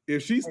stop.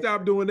 If she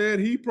stopped doing that,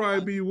 he'd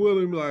probably be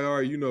willing to be like, all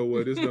right, you know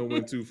what, this done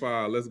went too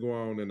far. Let's go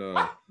on and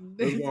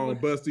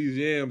bust these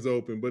yams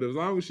open. But as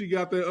long as she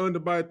got that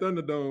underbite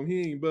Thunderdome,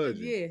 he ain't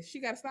budging. Yeah,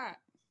 she gotta stop.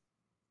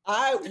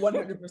 I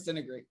 100%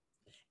 agree.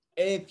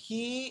 If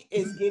he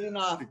is getting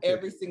off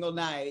every single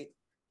night,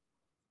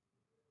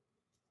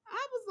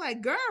 I was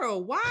like,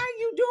 girl, why are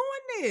you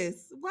doing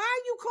this? Why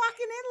are you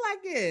clocking in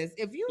like this?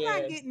 If you're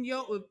not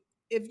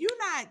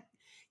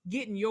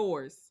getting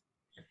yours,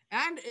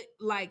 and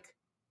like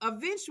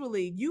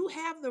eventually you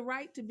have the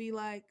right to be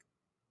like,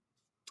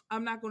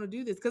 I'm not going to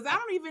do this, because I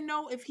don't even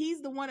know if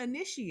he's the one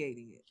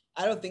initiating it.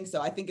 I don't think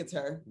so. I think it's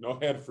her. No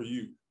head for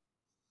you.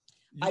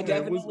 I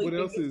definitely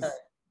think it's her.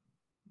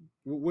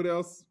 What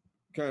else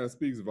kind of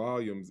speaks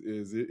volumes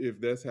is if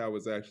that's how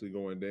it's actually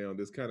going down.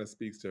 This kind of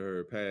speaks to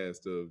her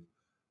past of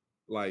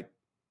like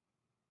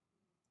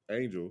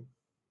Angel.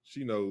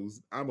 She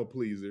knows I'm a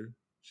pleaser.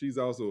 She's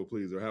also a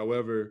pleaser.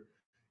 However,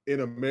 in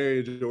a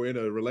marriage or in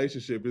a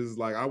relationship, it's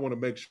like I want to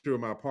make sure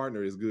my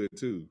partner is good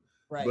too.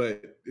 Right.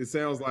 But it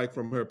sounds like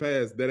from her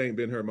past that ain't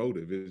been her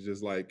motive. It's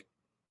just like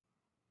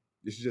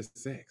it's just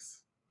sex.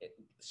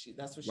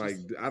 That's what she like.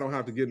 I don't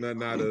have to get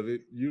nothing out of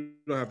it. You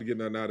don't have to get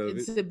nothing out of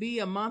it. To be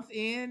a month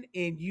in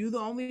and you the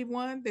only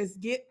one that's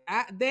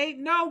they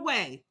no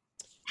way.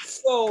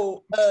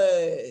 So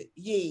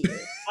yeah,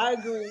 I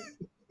agree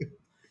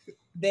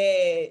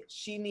that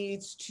she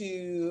needs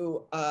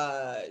to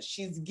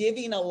she's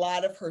giving a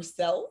lot of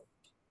herself.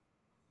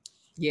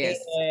 Yes.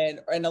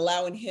 And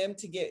allowing him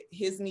to get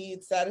his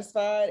needs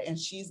satisfied, and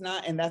she's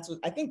not, and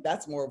I think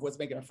that's more of what's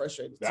making her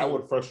frustrated. That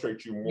would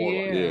frustrate you more.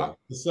 Yeah. I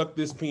can suck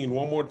this peen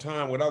one more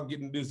time without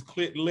getting this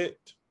clit lit.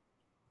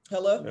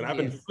 Hello? And I've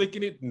been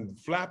flicking it and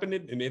flapping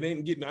it, and it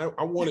ain't getting. I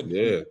want it to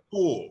be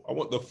full. I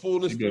want the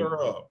fullness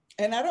thereof.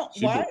 And I don't.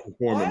 She can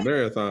perform a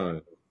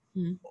marathon.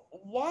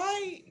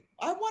 Why?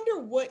 I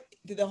wonder what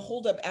the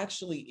holdup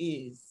actually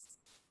is.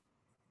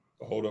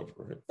 The holdup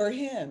for him. For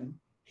him,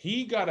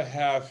 he got to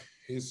have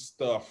his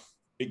stuff.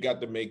 It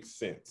got to make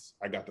sense.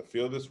 I got to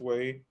feel this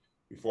way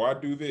before I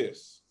do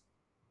this.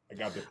 I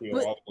got to feel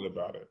all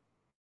about it.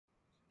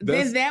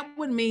 then that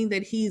would mean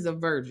that he's a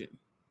virgin.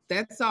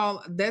 That's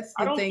all. That's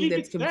the thing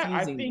that's confusing.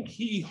 I think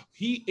he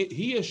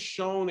has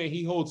shown that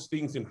he holds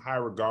things in high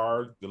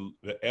regard.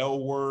 The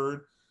L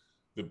word,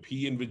 the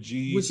P and the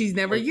G, which he's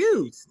never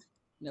used.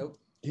 Nope.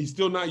 He's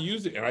still not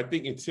using it. And I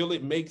think until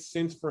it makes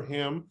sense for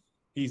him,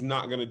 he's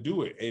not going to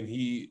do it. And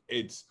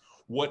it's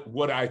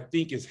what I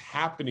think is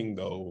happening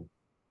though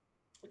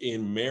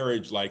in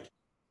marriage. Like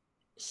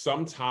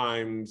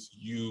sometimes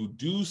you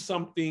do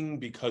something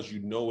because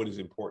you know it is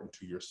important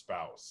to your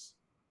spouse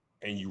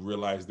and you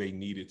realize they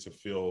need it to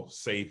feel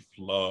safe,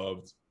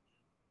 loved,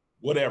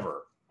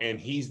 whatever. And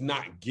he's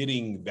not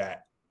getting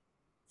that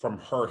from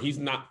her.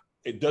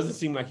 It doesn't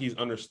seem like he's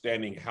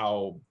understanding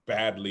how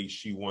badly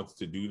she wants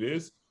to do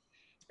this.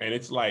 And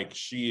it's like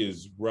she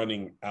is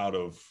running out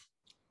of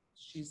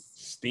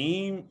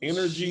steam,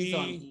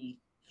 energy.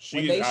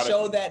 When they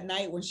showed that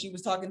night when she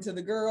was talking to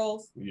the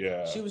girls,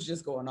 yeah, she was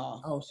just going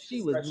off. Oh,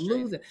 she was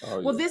losing. Oh,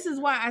 well, this is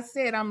why I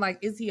said, I'm like,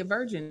 is he a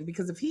virgin?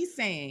 Because if he's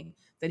saying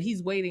that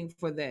he's waiting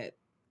for that,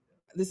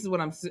 this is what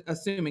I'm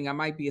assuming. I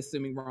might be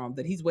assuming wrong,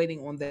 that he's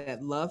waiting on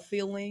that love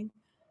feeling.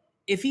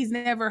 If he's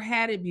never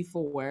had it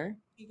before,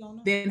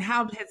 then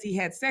how has he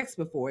had sex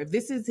before?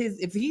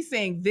 If he's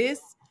saying this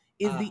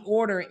is the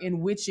order in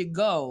which it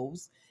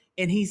goes,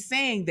 and he's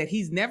saying that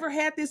he's never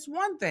had this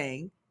one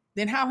thing,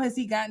 then how has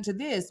he gotten to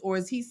this? Or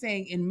is he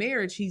saying in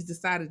marriage he's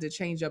decided to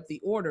change up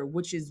the order,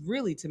 which is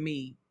really, to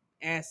me,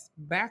 ass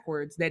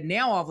backwards, that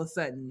now all of a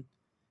sudden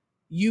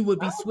you would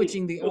be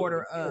switching the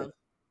order of.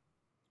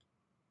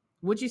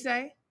 What'd you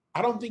say?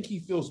 I don't think he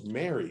feels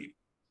married.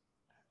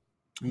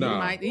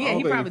 No,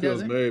 he probably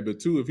feels married. But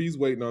two, if he's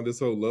waiting on this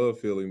whole love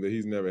feeling that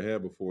he's never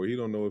had before, he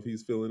don't know if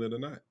he's feeling it or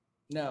not.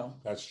 No,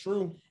 that's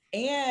true.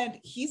 And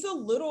he's a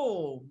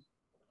little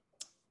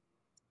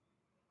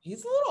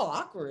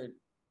awkward.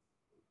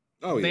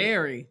 Oh, yeah.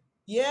 Very.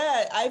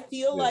 Yeah, I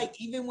feel like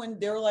even when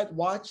they were like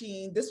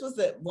watching, this was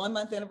the 1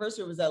 month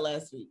anniversary, or was that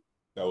last week?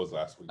 That was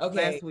last week.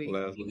 Okay.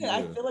 Last week.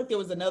 I feel like there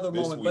was another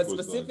moment, but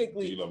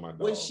specifically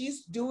when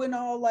she's doing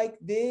all like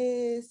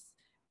this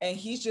and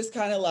he's just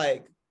kind of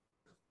like.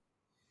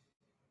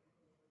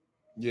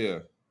 Yeah.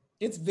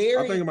 It's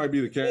very. I think it might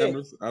be the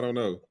cameras. I don't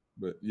know,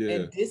 but yeah.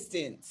 And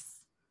distance.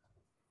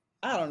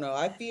 I don't know.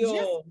 I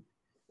feel.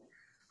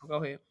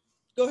 Go ahead.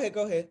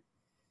 Go ahead.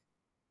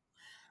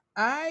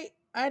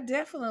 I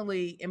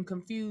definitely am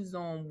confused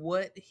on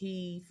what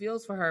he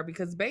feels for her,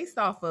 because based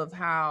off of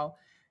how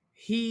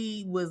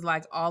he was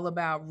like all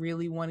about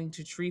really wanting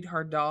to treat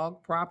her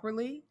dog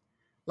properly,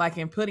 like,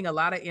 and putting a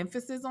lot of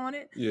emphasis on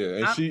it.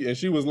 Yeah, and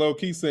she was low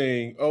key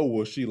saying, "Oh,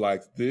 well, she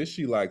likes this,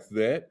 she likes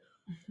that.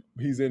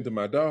 He's into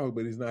my dog,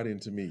 but he's not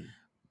into me."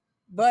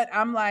 But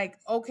I'm like,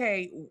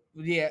 okay,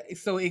 yeah.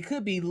 So it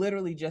could be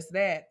literally just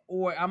that,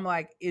 or I'm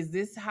like, is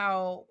this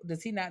how?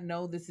 Does he not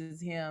know this is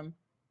him?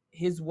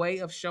 His way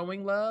of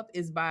showing love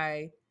is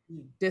by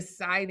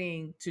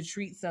deciding to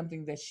treat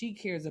something that she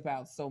cares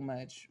about so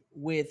much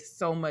with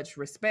so much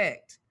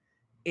respect.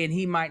 And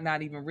he might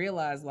not even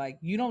realize, like,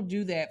 you don't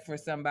do that for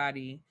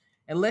somebody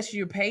unless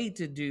you're paid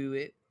to do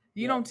it.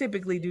 You don't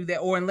typically do that,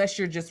 or unless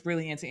you're just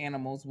really into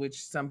animals,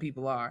 which some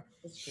people are.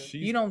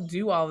 You don't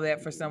do all of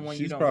that for someone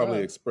you don't love. She's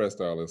probably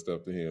expressed all that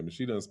stuff to him.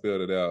 She done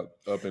spelled it out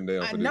up and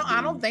down. No,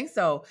 I don't think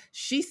so.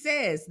 She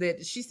says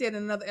that, she said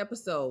in another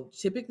episode,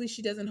 typically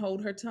she doesn't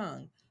hold her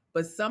tongue.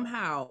 But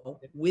somehow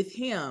with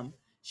him,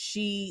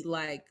 she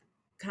like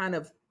kind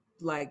of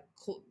like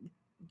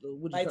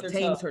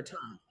tames her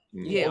tongue.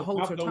 Mm-hmm. Yeah,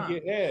 holds her tongue.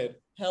 Get head.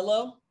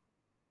 Hello?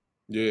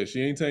 Yeah,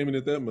 she ain't taming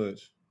it that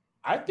much.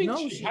 I think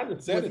she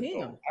hasn't said it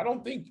though. I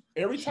don't think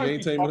every time she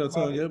ain't taming her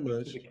tongue that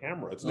much. To the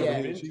camera, it's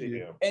never been to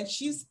him. And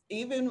she's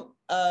even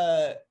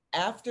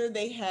after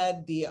they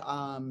had the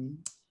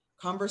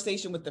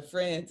conversation with the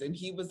friends, and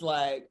he was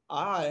like,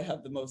 "I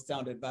have the most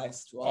sound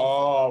advice to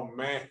all." Oh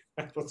man,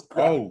 that was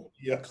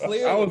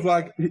clearly. I was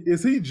like,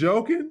 "Is he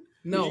joking?"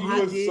 No,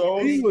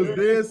 he was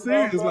dead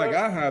serious. Like,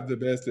 I have the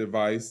best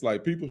advice.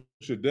 Like, people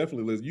should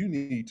definitely listen. You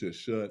need to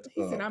shut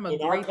up. Said, I'm a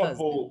great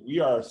husband. We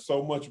are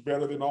so much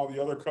better than all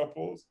the other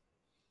couples.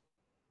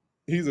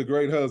 He's a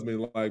great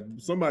husband. Like,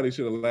 somebody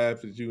should have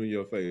laughed at you in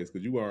your face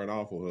because you are an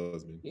awful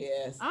husband.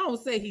 Yes. I don't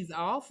say he's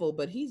awful,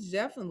 but he's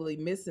definitely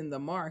missing the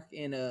mark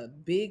in a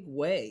big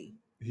way.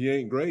 He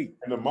ain't great.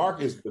 And the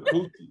mark is the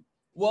cookie.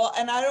 Well,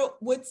 and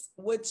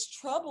what's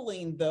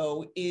troubling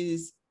though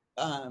is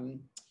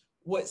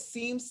what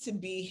seems to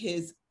be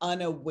his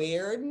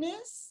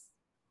unawareness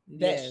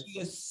that she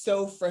is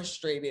so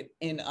frustrated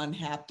and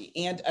unhappy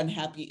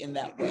in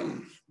that way.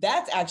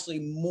 That's actually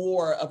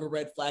more of a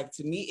red flag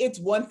to me. It's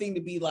one thing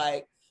to be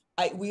like,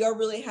 we are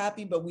really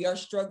happy, but we are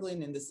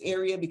struggling in this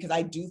area because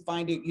I do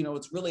find it,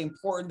 it's really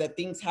important that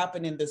things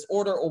happen in this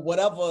order or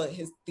whatever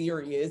his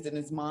theory is in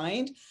his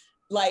mind.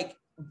 Like,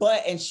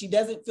 and she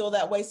doesn't feel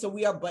that way. So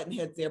we are button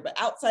heads there. But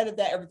outside of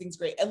that, everything's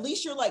great. At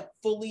least you're like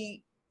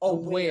fully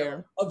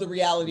aware of the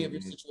reality of your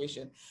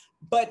situation.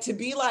 But to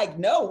be like,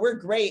 no, we're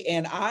great.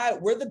 And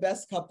we're the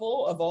best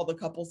couple of all the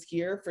couples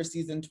here for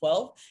season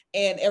 12.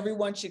 And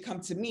everyone should come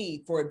to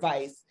me for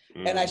advice.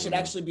 And I should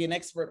actually be an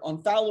expert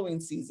on following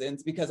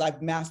seasons because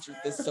I've mastered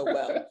this so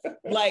well.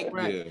 Like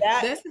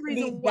that's the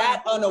reason why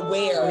that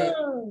unaware,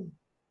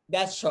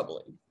 that's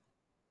troubling.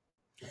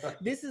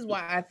 This is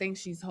why I think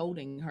she's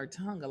holding her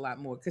tongue a lot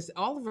more, because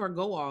all of her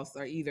go-offs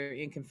are either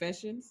in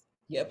confessions,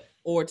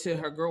 or to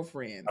her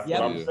girlfriends.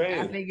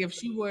 I think if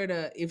she were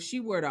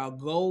to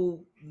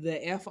go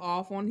the F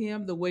off on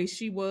him the way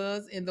she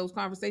was in those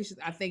conversations,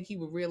 I think he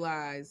would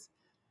realize,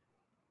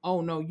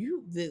 oh no,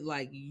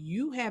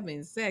 you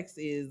having sex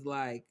is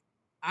like,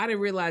 I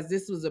didn't realize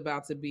this was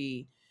about to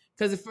be.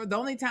 Because the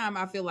only time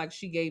I feel like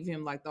she gave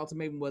him like the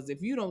ultimatum was,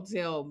 if you don't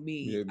tell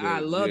me I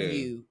love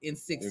you in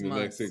 6 months, in the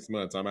next 6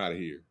 months, I'm out of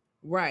here.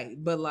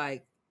 Right, but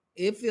like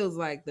it feels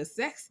like the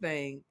sex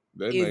thing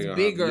is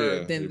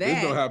bigger than that. If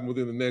this don't happen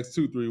within the next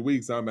 2-3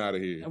 weeks, I'm out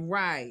of here.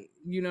 Right,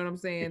 you know what I'm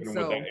saying?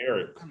 So, with that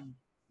Erik,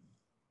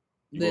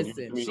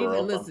 listen,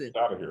 listen.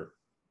 Out of here.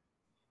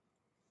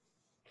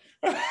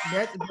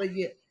 But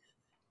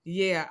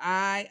yeah,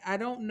 I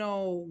don't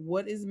know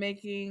what is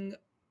making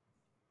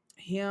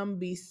him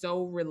be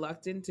so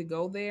reluctant to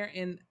go there,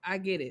 and I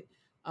get it.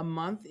 A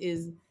month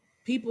is,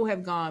 people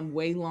have gone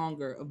way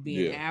longer of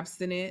being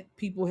abstinent.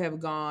 People have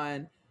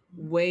gone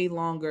way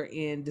longer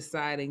in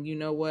deciding, you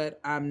know what,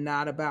 I'm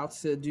not about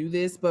to do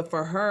this. But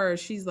for her,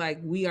 she's like,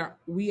 we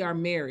are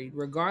married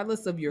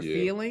regardless of your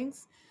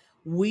feelings.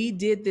 We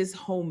did this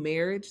whole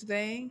marriage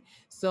thing,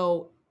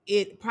 so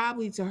it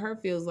probably to her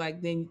feels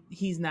like then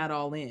he's not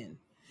all in.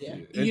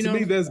 And to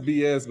me, that's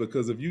BS,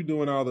 because if you're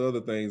doing all the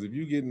other things, if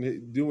you're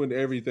doing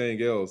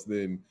everything else,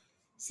 then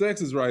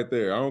sex is right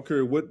there. I don't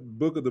care what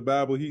book of the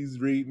Bible he's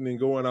reading and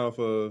going off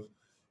of;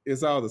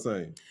 it's all the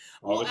same.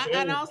 Well,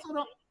 I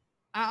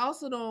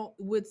also don't.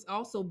 What's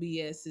also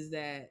BS is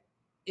that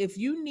if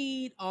you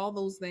need all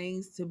those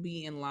things to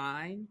be in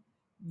line,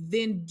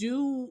 then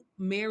do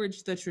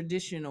marriage the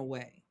traditional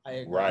way. I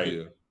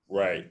agree.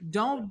 Right.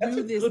 Don't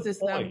do this to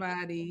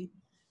somebody.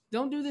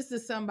 Don't do this to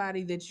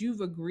somebody that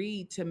you've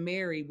agreed to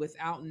marry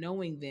without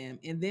knowing them,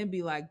 and then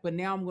be like, but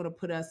now I'm going to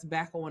put us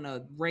back on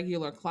a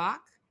regular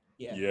clock.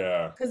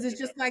 Yeah. Because it's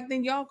just like,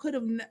 then y'all could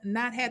have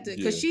not had to,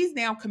 because she's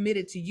now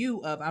committed to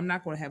you of, I'm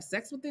not going to have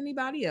sex with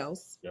anybody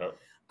else.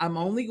 I'm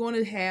only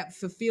going to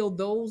fulfill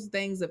those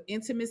things of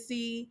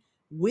intimacy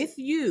with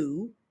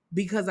you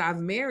because I've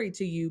married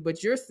to you.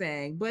 But you're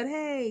saying, but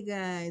hey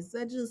guys,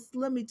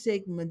 let me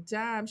take my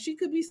time. She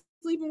could be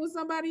sleeping with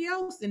somebody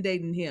else and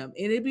dating him,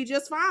 and it'd be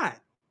just fine.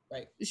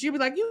 Right. She'd be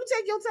like, you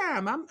take your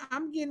time.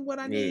 I'm getting what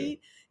I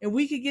need. And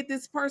we could get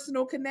this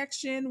personal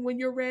connection when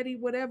you're ready,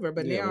 whatever.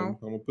 But now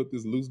I'm gonna put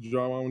this loose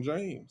jaw on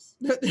James.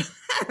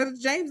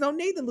 James don't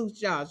need the loose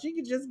jaw. She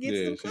could just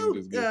get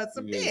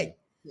some dick.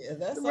 Yeah,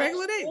 that's some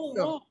regular dick.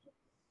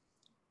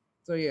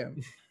 So yeah.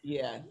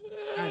 Yeah.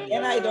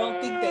 And I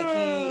don't think that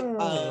he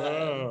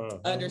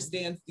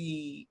understands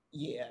the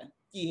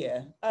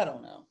I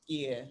don't know.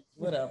 Yeah,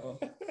 whatever.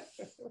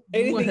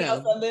 Anything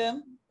else on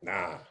them?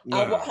 Nah.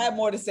 I have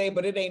more to say,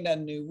 but it ain't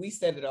nothing new. We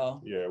said it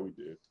all. Yeah, we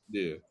did.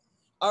 Yeah.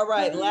 All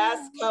right.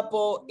 Last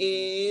couple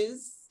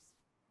is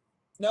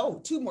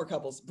two more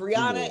couples.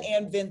 Brianna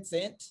and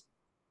Vincent.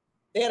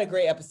 They had a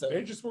great episode.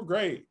 They just were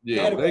great.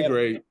 Yeah, they're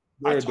great.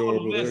 They're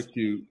adorable. They're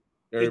cute.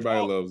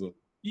 Everybody loves them.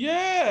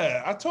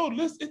 Yeah, I told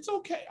Liz, it's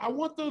okay. I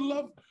want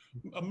the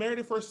Married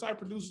at First Sight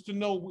producers to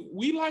know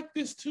we like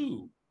this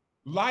too.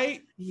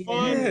 Light,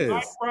 fun,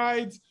 light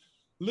rides.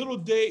 Little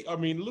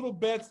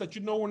bets that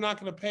we're not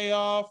going to pay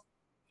off.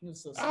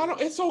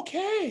 It's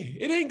okay.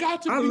 It ain't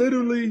got to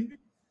be.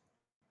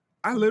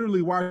 I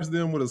literally watched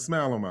them with a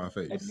smile on my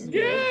face.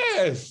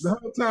 Yes. The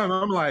whole time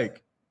I'm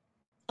like,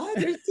 I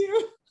did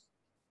too.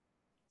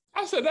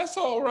 I said, that's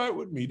all right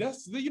with me.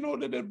 That's,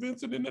 that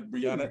Vincent and that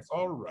Brianna, that's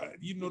all right.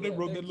 They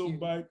rode that little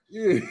bike.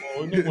 Yeah.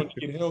 And they want to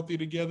get healthy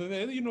together.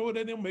 They'll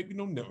make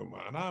never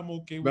mind. I'm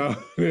okay with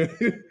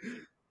it.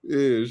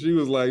 Yeah, she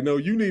was like, no,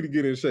 you need to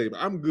get in shape.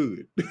 I'm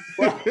good.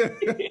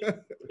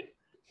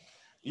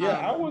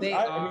 Yeah, go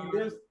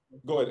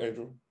ahead,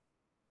 Andrew.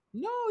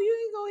 No, you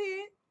can go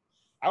ahead.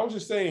 I was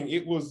just saying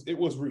it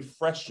was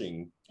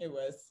refreshing. It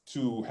was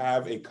to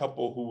have a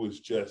couple who was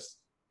just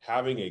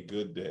having a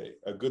good day,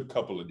 a good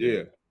couple of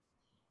days.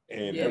 Yeah.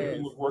 And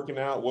everything was working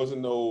out.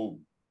 Wasn't no,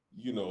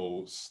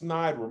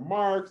 snide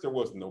remarks. There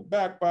wasn't no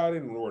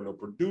backbiting. There were no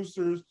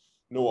producers,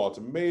 no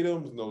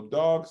ultimatums, no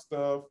dog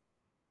stuff.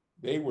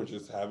 They were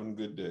just having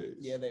good days.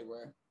 Yeah, they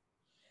were.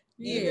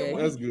 Yeah,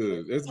 that's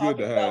good. It's good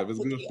to have. It's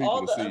good for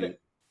people to see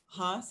it.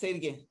 Say it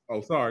again.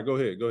 Oh, sorry. Go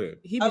ahead.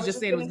 He was just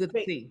saying it was good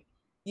to see.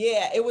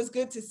 Yeah, it was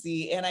good to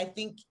see. And I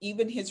think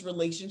even his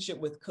relationship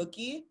with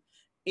Cookie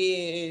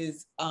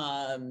is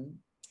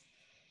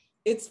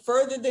it's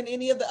further than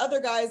any of the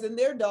other guys and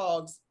their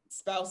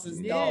spouses,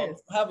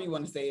 dogs, however you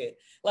want to say it.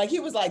 Like he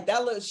was like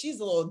she's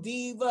a little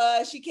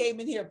diva. She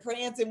came in here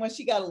prancing when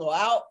she got a little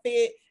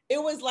outfit.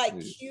 It was like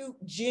cute,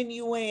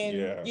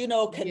 genuine,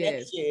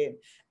 connection.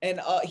 And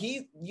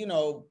he,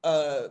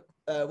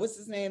 what's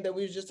his name that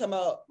we were just talking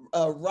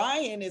about?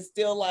 Ryan is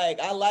still like,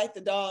 I like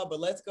the dog, but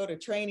let's go to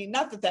training.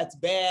 Not that that's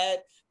bad,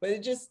 but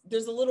it just,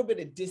 there's a little bit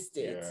of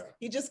distance. Yeah.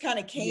 He just kind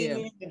of came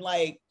in and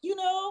like,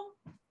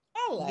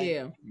 I like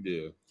it.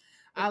 Yeah.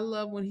 I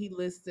love when he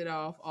listed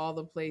off all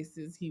the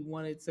places he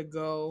wanted to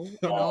go.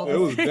 And all it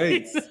was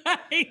dates.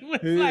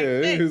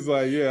 It was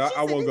like,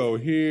 I want to go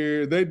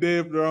here. They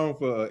did wrong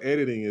for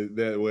editing it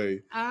that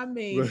way. I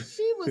mean,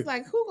 she was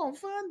like, who gonna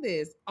fund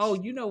this? Oh,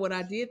 you know what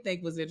I did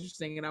think was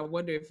interesting, and I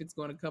wonder if it's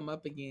going to come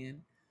up again.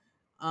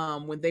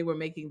 When they were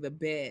making the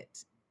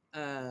bet,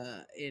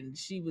 and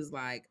she was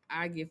like,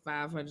 I get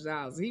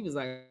 $500. He was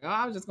like, oh,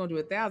 I was just gonna do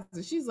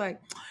 1,000. She's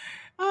like,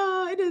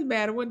 oh, it doesn't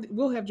matter.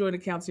 We'll have joint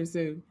accounts here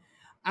soon.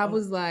 I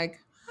was like,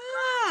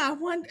 I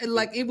wonder,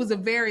 like, it was a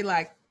very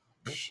like,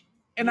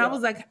 and I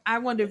was like, I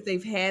wonder if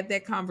they've had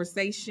that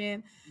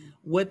conversation,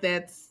 what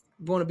that's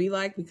going to be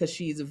like, because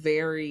she's a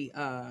very,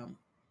 I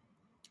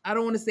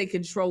don't want to say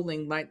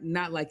controlling, like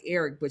not like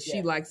Erik, but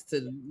she likes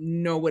to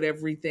know what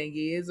everything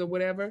is or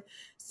whatever.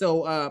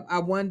 So I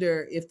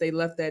wonder if they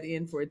left that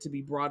in for it to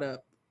be brought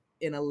up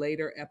in a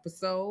later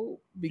episode,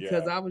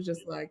 because I was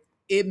just like,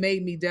 it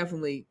made me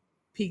definitely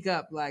peek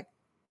up, like,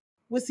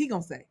 what's he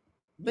gonna say?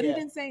 But he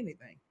didn't say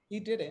anything. He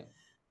didn't.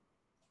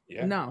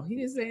 Yeah. No, he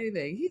didn't say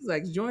anything. He's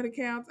like, joint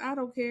accounts, I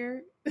don't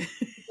care.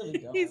 Really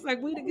don't. He's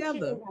like, we together.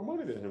 She has more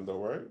money than him,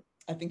 though, right?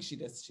 I think she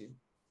does too.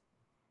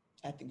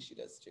 I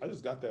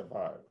just got that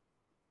vibe.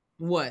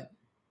 What?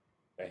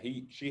 That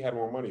she had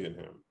more money than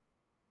him.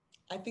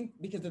 I think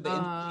because of he's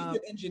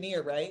an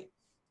engineer, right?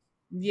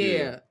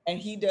 Yeah. And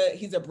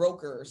he's a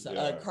broker,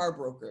 a car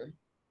broker.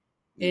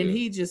 And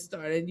he just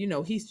started,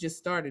 he's just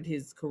started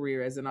his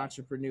career as an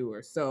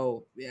entrepreneur.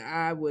 So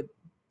I would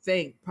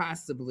think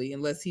possibly,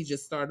 unless he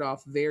just started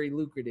off very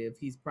lucrative,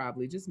 he's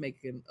probably just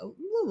making a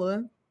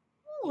little.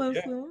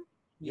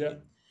 Yeah.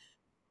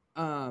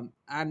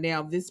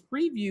 Now this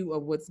preview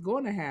of what's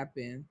going to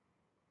happen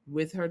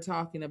with her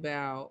talking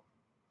about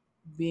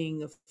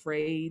being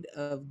afraid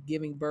of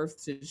giving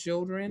birth to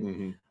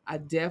children, I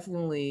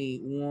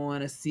definitely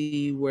want to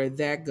see where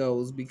that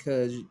goes,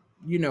 because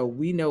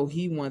we know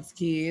he wants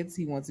kids.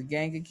 He wants a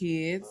gang of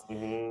kids.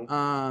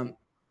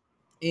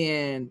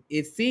 And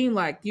it seemed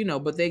like,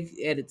 but they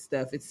edit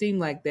stuff. It seemed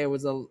like there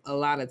was a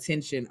lot of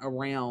tension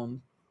around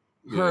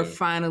her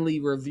finally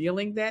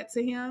revealing that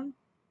to him.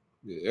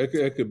 Yeah,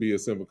 it could be a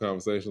simple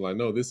conversation like,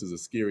 no, this is a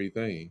scary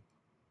thing.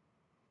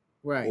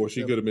 Right. Or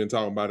she could have been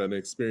talking about an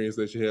experience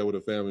that she had with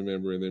a family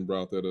member and then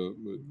brought that up.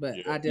 But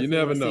I definitely you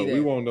never know. We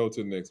won't know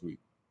till next week.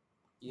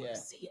 Yeah.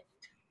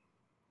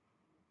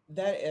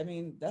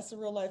 That's a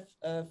real life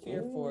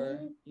fear for,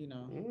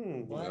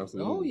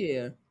 Absolutely. Oh,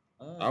 yeah.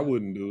 I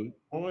wouldn't do it.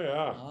 Oh, yeah.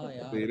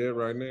 I'll say that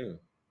right now.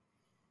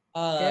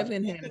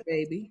 Kevin had a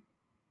baby.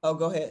 Oh,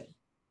 go ahead.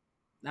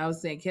 I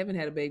was saying Kevin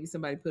had a baby.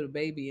 Somebody put a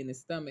baby in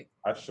his stomach.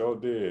 I sure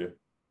did.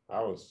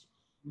 I was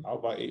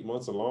about 8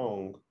 months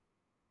along.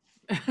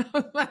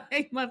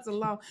 8 months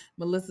along.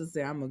 Melissa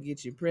said, I'm going to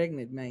get you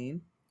pregnant, man.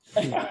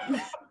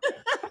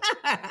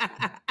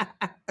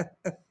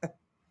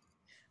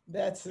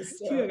 That's a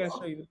story. I got to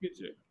show you the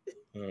picture.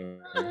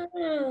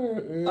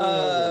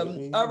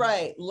 All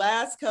right.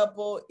 Last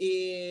couple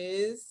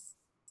is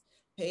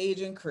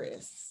Paige and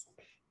Chris.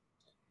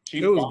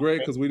 It was great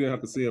because we didn't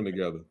have to see them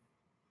together.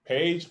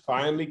 Paige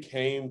finally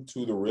came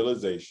to the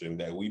realization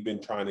that we've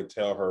been trying to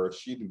tell her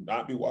she did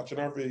not be watching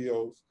our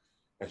videos,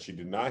 and she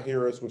did not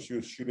hear us when she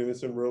was shooting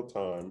this in real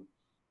time,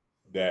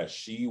 that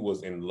she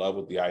was in love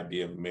with the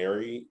idea of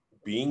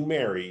being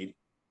married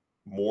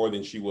more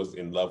than she was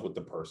in love with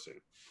the person.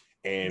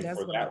 And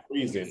for that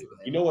reason,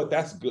 you know what,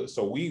 that's good.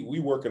 So we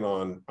working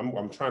on,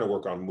 I'm trying to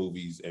work on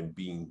movies and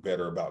being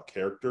better about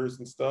characters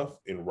and stuff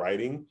in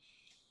writing.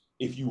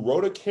 If you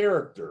wrote a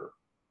character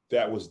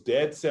that was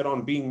dead set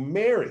on being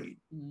married,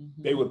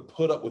 they would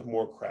put up with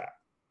more crap.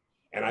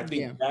 And I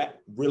think that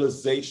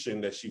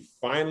realization that she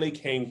finally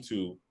came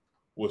to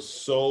was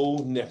so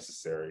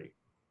necessary,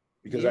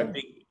 because I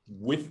think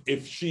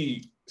if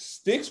she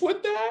sticks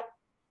with that,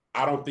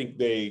 I don't think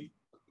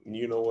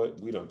you know what,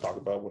 we don't talk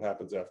about what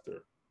happens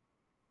after.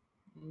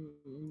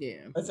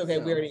 Yeah, that's okay.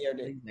 We already aired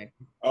it.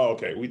 Exactly. Oh,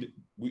 okay.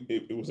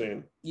 It was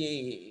in.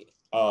 Yeah.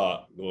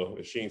 Well,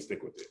 she ain't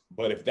stick with it.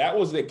 But if that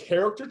was the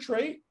character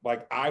trait,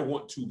 like, I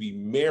want to be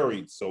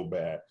married so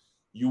bad,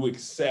 you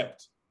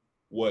accept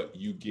what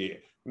you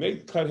get. When they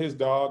cut his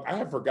dog, I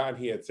had forgotten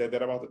he had said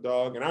that about the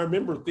dog, and I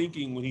remember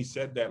thinking when he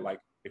said that, like,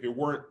 if it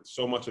weren't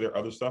so much of their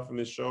other stuff in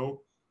this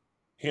show,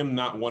 him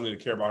not wanting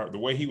to care about her, the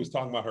way he was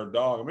talking about her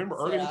dog. I remember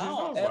earlier, I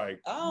was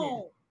like,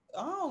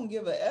 I don't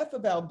give a F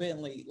about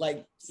Bentley.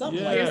 Like,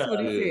 something like that's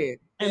what he said.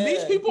 And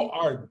these people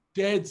are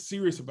dead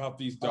serious about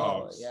these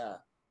dogs.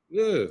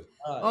 They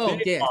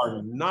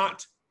are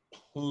not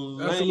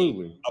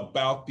playing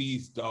about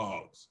these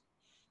dogs.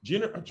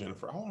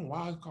 Jennifer, I don't know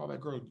why I call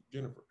that girl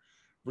Jennifer.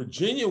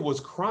 Virginia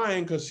was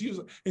crying because she was,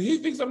 and he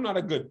thinks I'm not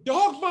a good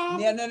dog mom.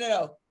 Yeah,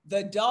 no.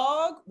 The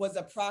dog was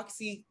a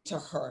proxy to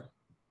her.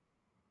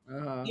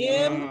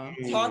 Him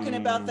talking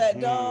about that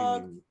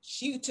dog,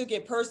 she took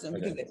it personally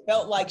because it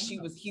felt like he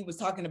was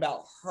talking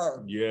about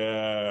her.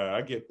 Yeah,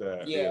 I get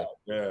that. Yeah.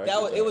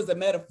 It was a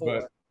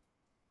metaphor. But,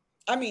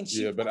 I mean,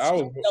 she I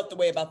felt the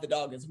way about the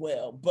dog as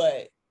well,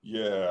 but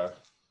yeah.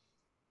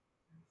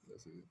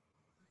 That's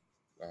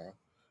it.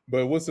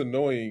 But what's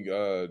annoying,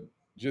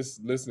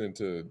 just listening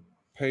to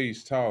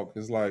Paige talk,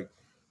 is like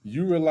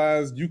you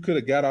realize you could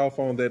have got off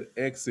on that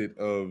exit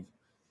of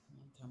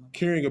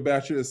caring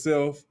about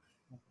yourself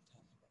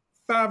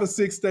 5 or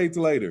 6 states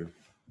later.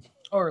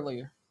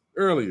 Earlier,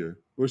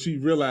 where she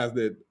realized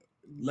that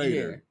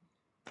later.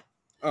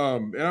 Yeah.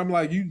 And I'm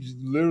like,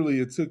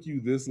 it took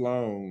you this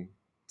long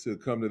to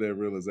come to that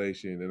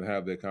realization and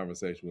have that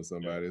conversation with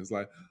somebody. It's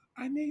like,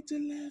 I need to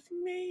love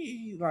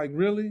me. Like,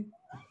 really?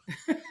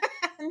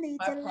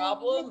 My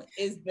problem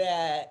is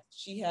that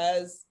she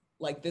has,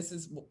 like, this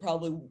is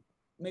probably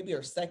maybe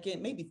her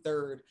second, maybe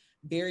third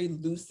very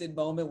lucid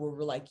moment where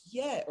we're like,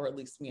 yeah, or at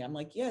least me, I'm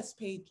like, yes,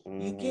 Paige,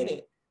 you get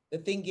it. The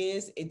thing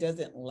is, it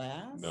doesn't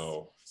last.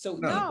 No. So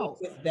even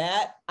with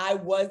that, I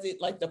wasn't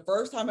like, the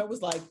first time I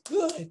was like,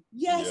 good,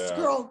 yes,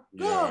 girl,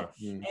 go.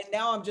 Yeah. And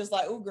now I'm just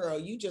like, oh, girl,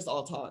 you just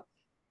all talk.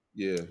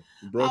 Yeah.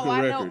 Broken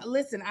record.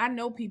 Listen, I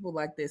know people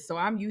like this, so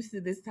I'm used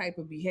to this type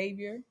of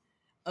behavior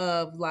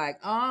of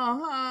like,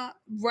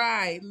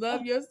 right,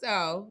 love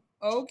yourself.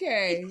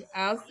 Okay,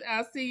 I'll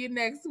see you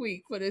next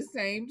week for the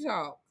same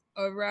talk.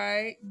 All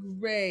right,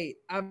 great.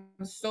 I'm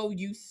so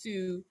used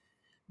to.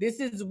 This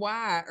is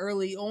why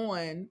early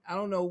on, I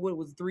don't know what it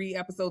was 3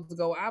 episodes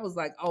ago, I was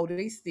like, oh,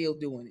 they still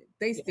doing it.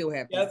 They still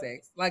having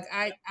sex. Like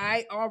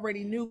I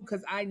already knew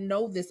because I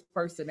know this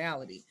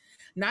personality.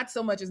 It's not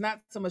so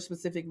much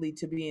specifically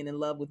to being in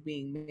love with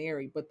being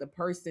married, but the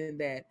person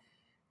that,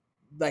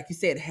 like you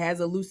said, has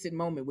a lucid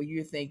moment where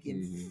you're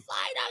thinking,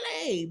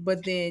 finally,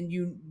 but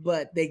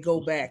they go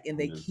back and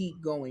they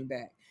keep going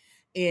back.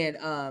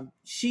 And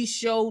she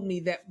showed me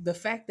that the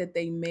fact that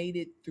they made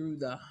it through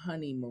the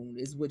honeymoon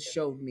is what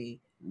showed me.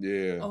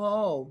 Yeah.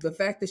 Oh, the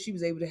fact that she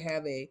was able to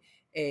have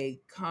a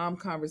calm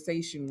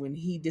conversation when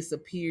he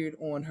disappeared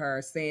on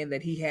her, saying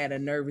that he had a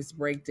nervous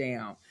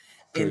breakdown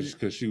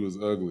because she was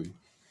ugly.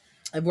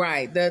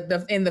 Right.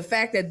 The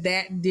fact that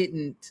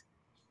didn't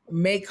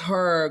make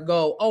her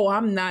go, oh,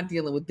 I'm not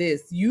dealing with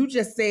this. You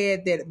just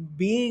said that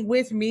being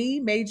with me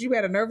made you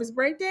had a nervous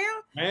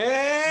breakdown?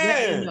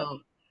 Man.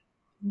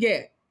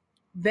 Yeah.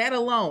 That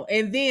alone.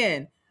 And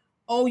then,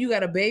 oh, you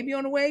got a baby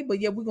on the way, but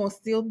yeah, we're going to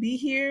still be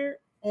here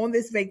on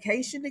this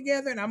vacation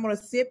together. And I'm going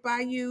to sit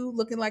by you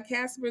looking like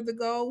Casper the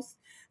ghost.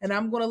 And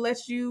I'm going to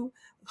let you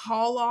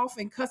haul off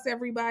and cuss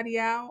everybody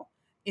out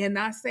and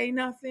not say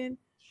nothing.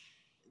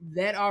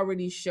 That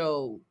already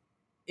showed.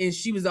 And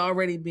she was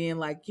already being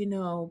like,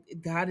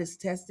 God is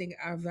testing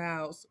our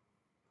vows.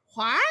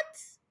 What?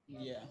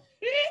 Yeah.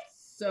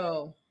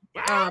 So,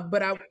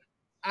 but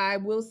I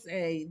will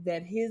say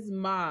that his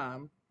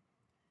mom,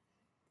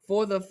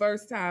 for the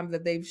first time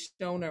that they've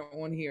shown her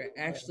on here,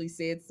 actually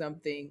said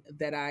something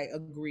that I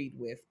agreed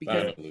with.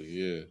 Because,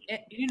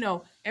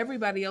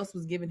 everybody else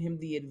was giving him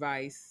the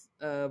advice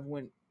of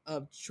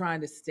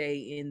trying to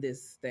stay in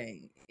this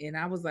thing. And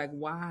I was like,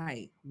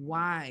 why?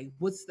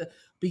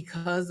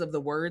 Because of the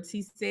words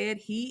he said.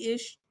 He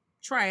is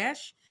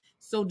trash.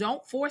 So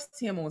don't force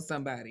him on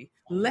somebody.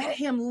 Let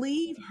him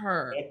leave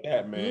her. Let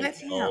that man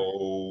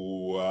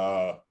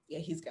go. Yeah,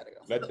 he's got to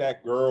go. Let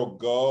that girl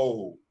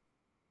go.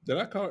 Did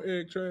I call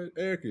Erik trash?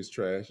 Erik is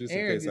trash.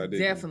 Erik is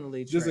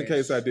definitely trash. Just in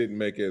case I didn't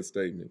make that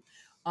statement.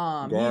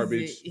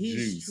 Garbage.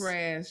 He's juice.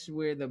 Trash.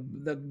 Where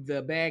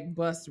the bag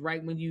busts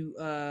right when you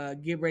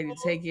get ready to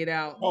take it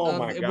out. Oh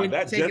my god,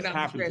 that just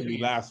happened to me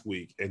last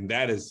week, and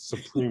that is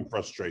supreme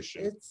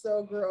frustration. It's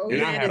so gross.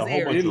 And I had a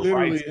whole bunch of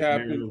rice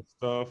and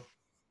stuff.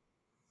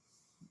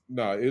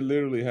 No, it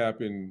literally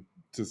happened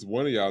to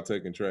one of y'all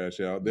taking trash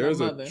out.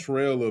 There's a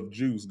trail of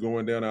juice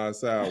going down our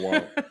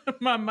sidewalk.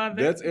 My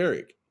mother. That's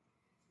Erik.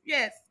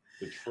 Yes.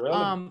 The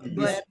trail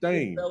but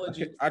stain.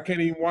 I can't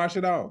even wash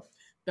it off.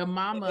 The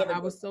mama, I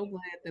was so glad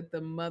that the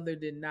mother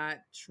did not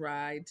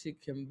try to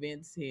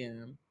convince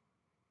him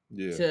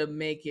to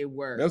make it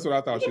work. That's what I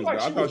thought she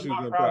was. I thought she was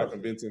going to try to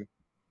convince him.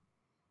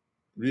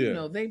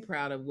 Yeah. They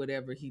proud of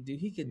whatever he do.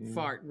 He could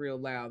fart real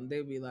loud and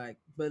they'd be like,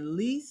 but at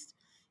least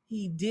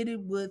he did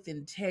it with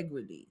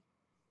integrity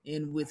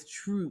and with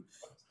truth.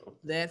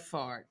 That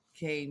fart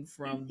came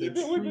from the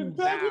true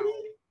bowel.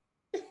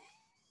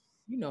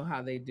 You know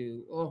how they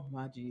do. Oh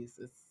my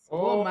Jesus.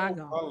 Oh my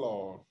God. My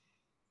Lord.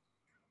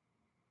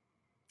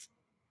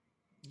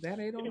 That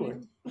ain't on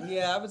you.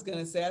 Yeah, I was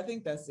gonna say. I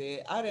think that's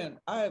it.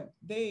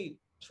 They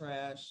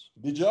trash.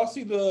 Did y'all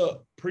see the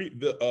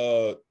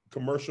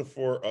commercial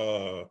for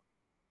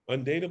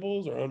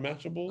Undateables or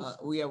Unmatchables?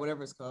 Yeah,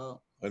 whatever it's called.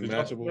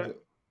 Unmatchables.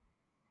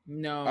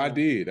 No, I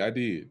did.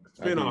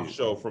 Spinoff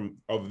show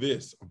of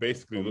this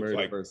basically looks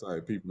like first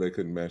sight, people they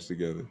couldn't match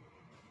together.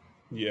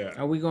 Yeah.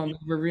 Are we going to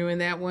be reviewing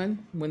that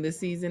one when the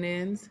season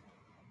ends?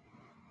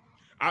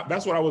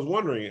 That's what I was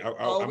wondering. We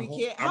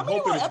can't. How many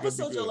more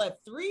episodes are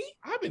left? 3?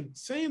 I've been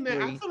saying that.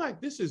 3. I feel like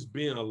this has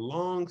been a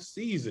long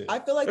season. I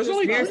feel like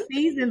their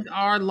seasons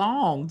are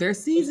long. Their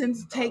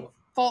seasons take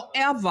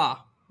forever.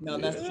 No,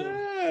 that's true.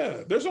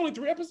 Yeah, there's only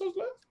 3 episodes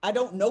left. I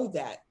don't know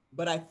that,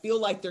 but I feel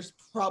like there's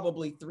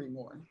probably 3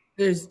 more.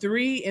 There's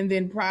 3, and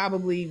then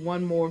probably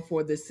 1 more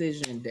for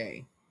Decision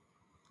Day,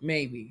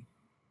 maybe.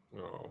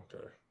 Oh,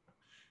 okay.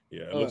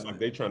 Yeah, it looks like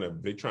they're trying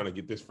to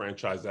get this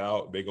franchise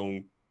out. They're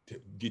gonna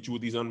get you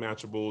with these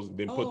unmatchables,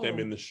 then put them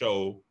in the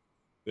show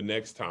the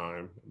next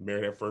time,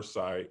 Married at First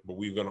Sight. But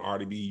we're gonna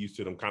already be used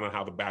to them, kind of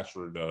how The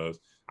Bachelor does.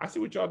 I see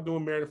what y'all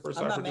doing, Married at First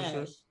Sight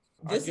producers.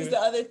 This is the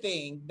other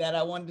thing that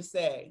I wanted to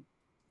say.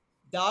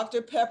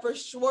 Dr. Pepper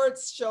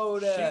Schwartz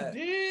showed up. She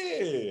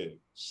did.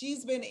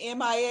 She's been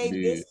MIA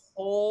this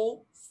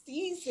whole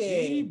season.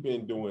 She's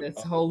been doing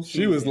this whole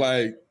season. She was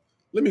like,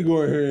 let me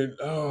go ahead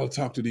and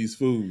talk to these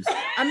fools.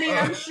 I mean,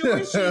 I'm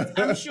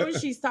sure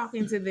she's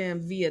talking to them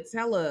via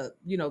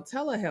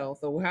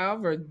telehealth or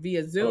however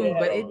via Zoom.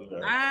 But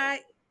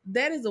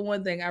that is the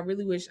one thing I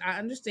really wish. I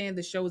understand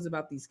the show is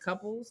about these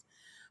couples,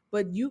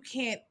 but you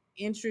can't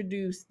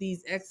introduce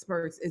these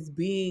experts as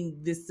being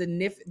the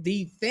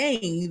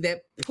thing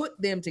that put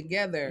them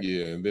together,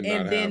 and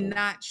then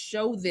not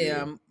show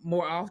them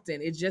more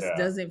often. It just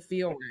doesn't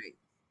feel right.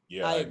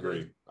 Yeah, I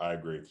agree.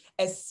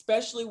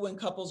 Especially when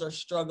couples are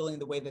struggling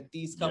the way that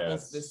these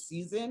couples this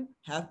season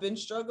have been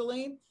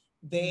struggling.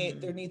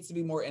 There needs to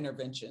be more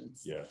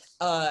interventions. Yes.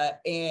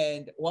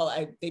 And while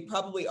they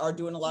probably are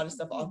doing a lot of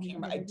stuff off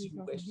camera, I do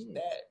wish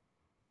that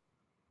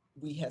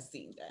we have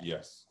seen that.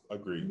 Yes,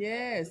 agreed.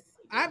 Yes.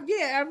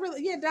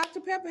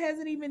 Dr. Pepper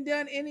hasn't even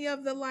done any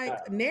of the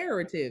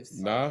narratives.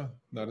 Nah,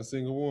 not a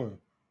single one.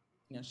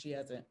 No, she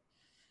hasn't.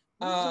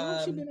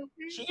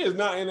 She is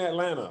not in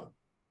Atlanta.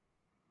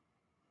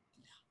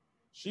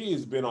 She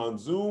has been on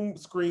Zoom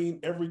screen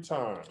every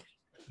time.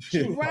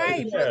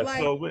 Right. But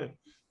so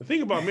the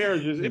thing about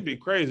marriages, it'd be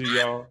crazy,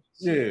 y'all.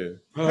 Yeah.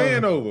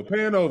 Pan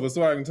over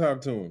so I can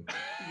talk to him.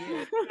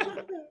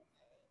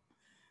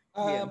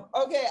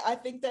 Okay, I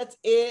think that's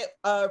it.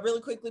 Really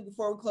quickly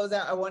before we close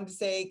out, I wanted to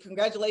say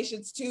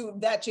congratulations to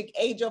that chick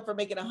Angel for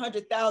making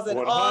 100,000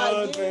 on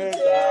YouTube.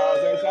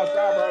 100,000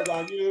 subscribers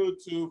on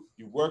YouTube.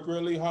 You work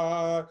really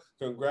hard.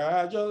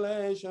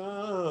 Congratulations.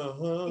 I'm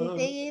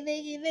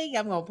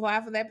gonna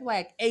apply for that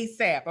plaque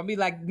ASAP. I'll be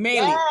like,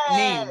 mail it.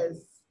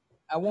 Name.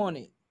 I want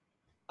it.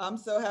 I'm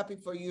so happy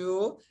for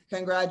you.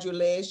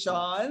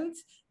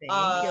 Congratulations. Thank you.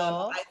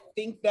 I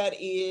think that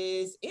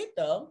is it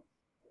though.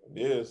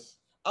 It is.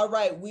 All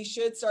right, we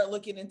should start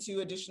looking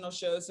into additional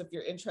shows. If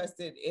you're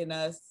interested in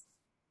us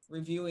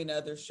reviewing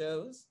other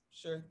shows,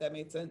 sure, that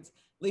made sense.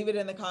 Leave it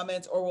in the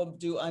comments, or we'll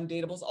do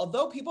Undateables.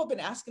 Although people have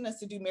been asking us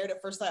to do Married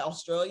at First Sight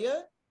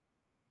Australia.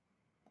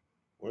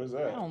 What is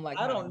that?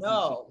 I don't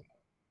know.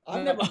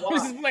 I've never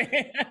watched.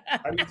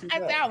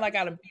 I sound like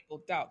how the people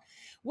talk.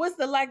 What's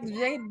the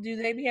do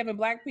they be having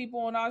black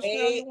people on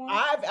Australia?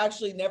 I've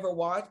actually never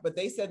watched, but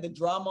they said the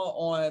drama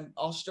on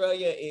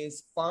Australia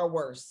is far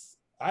worse.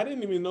 I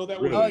didn't even know that.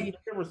 I've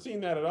never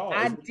seen that at all.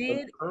 I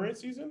did. The current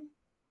season?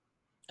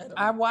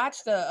 I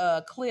watched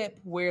a clip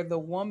where the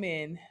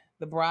woman,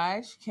 the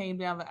bride, she came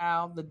down the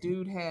aisle. The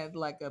dude had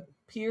like a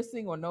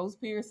piercing or nose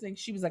piercing.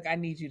 She was like, I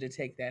need you to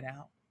take that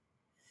out.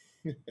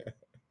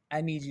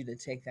 I need you to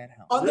take that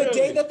out. On the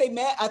day that they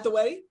met at the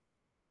wedding?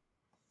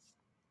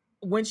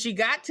 When she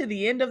got to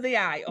the end of the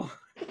aisle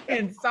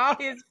and saw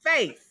his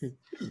face,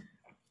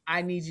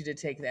 I need you to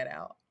take that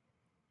out.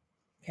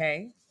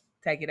 Okay?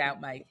 Take it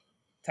out, mate.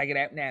 Take it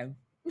out now.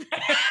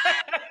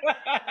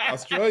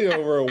 Australia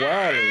over a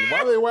wilding. Why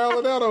are they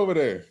wilding out over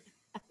there?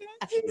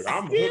 That's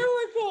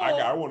hysterical.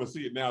 I want to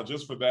see it now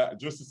just for that,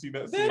 just to see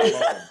that scene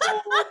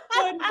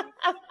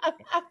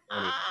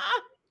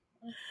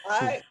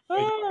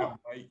alone.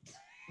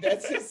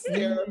 That's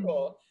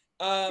hysterical.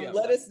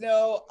 Let us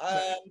know.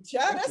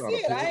 Chad, that's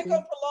it. I ain't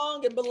gonna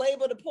prolong and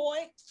belabor the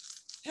point.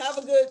 Have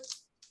a good.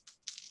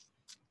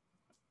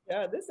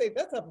 Yeah, this ain't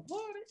that type of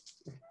party.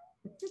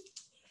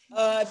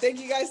 Thank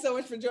you guys so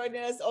much for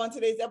joining us on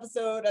today's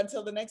episode.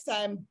 Until the next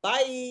time,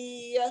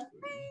 bye.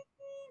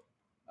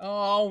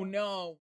 Oh no.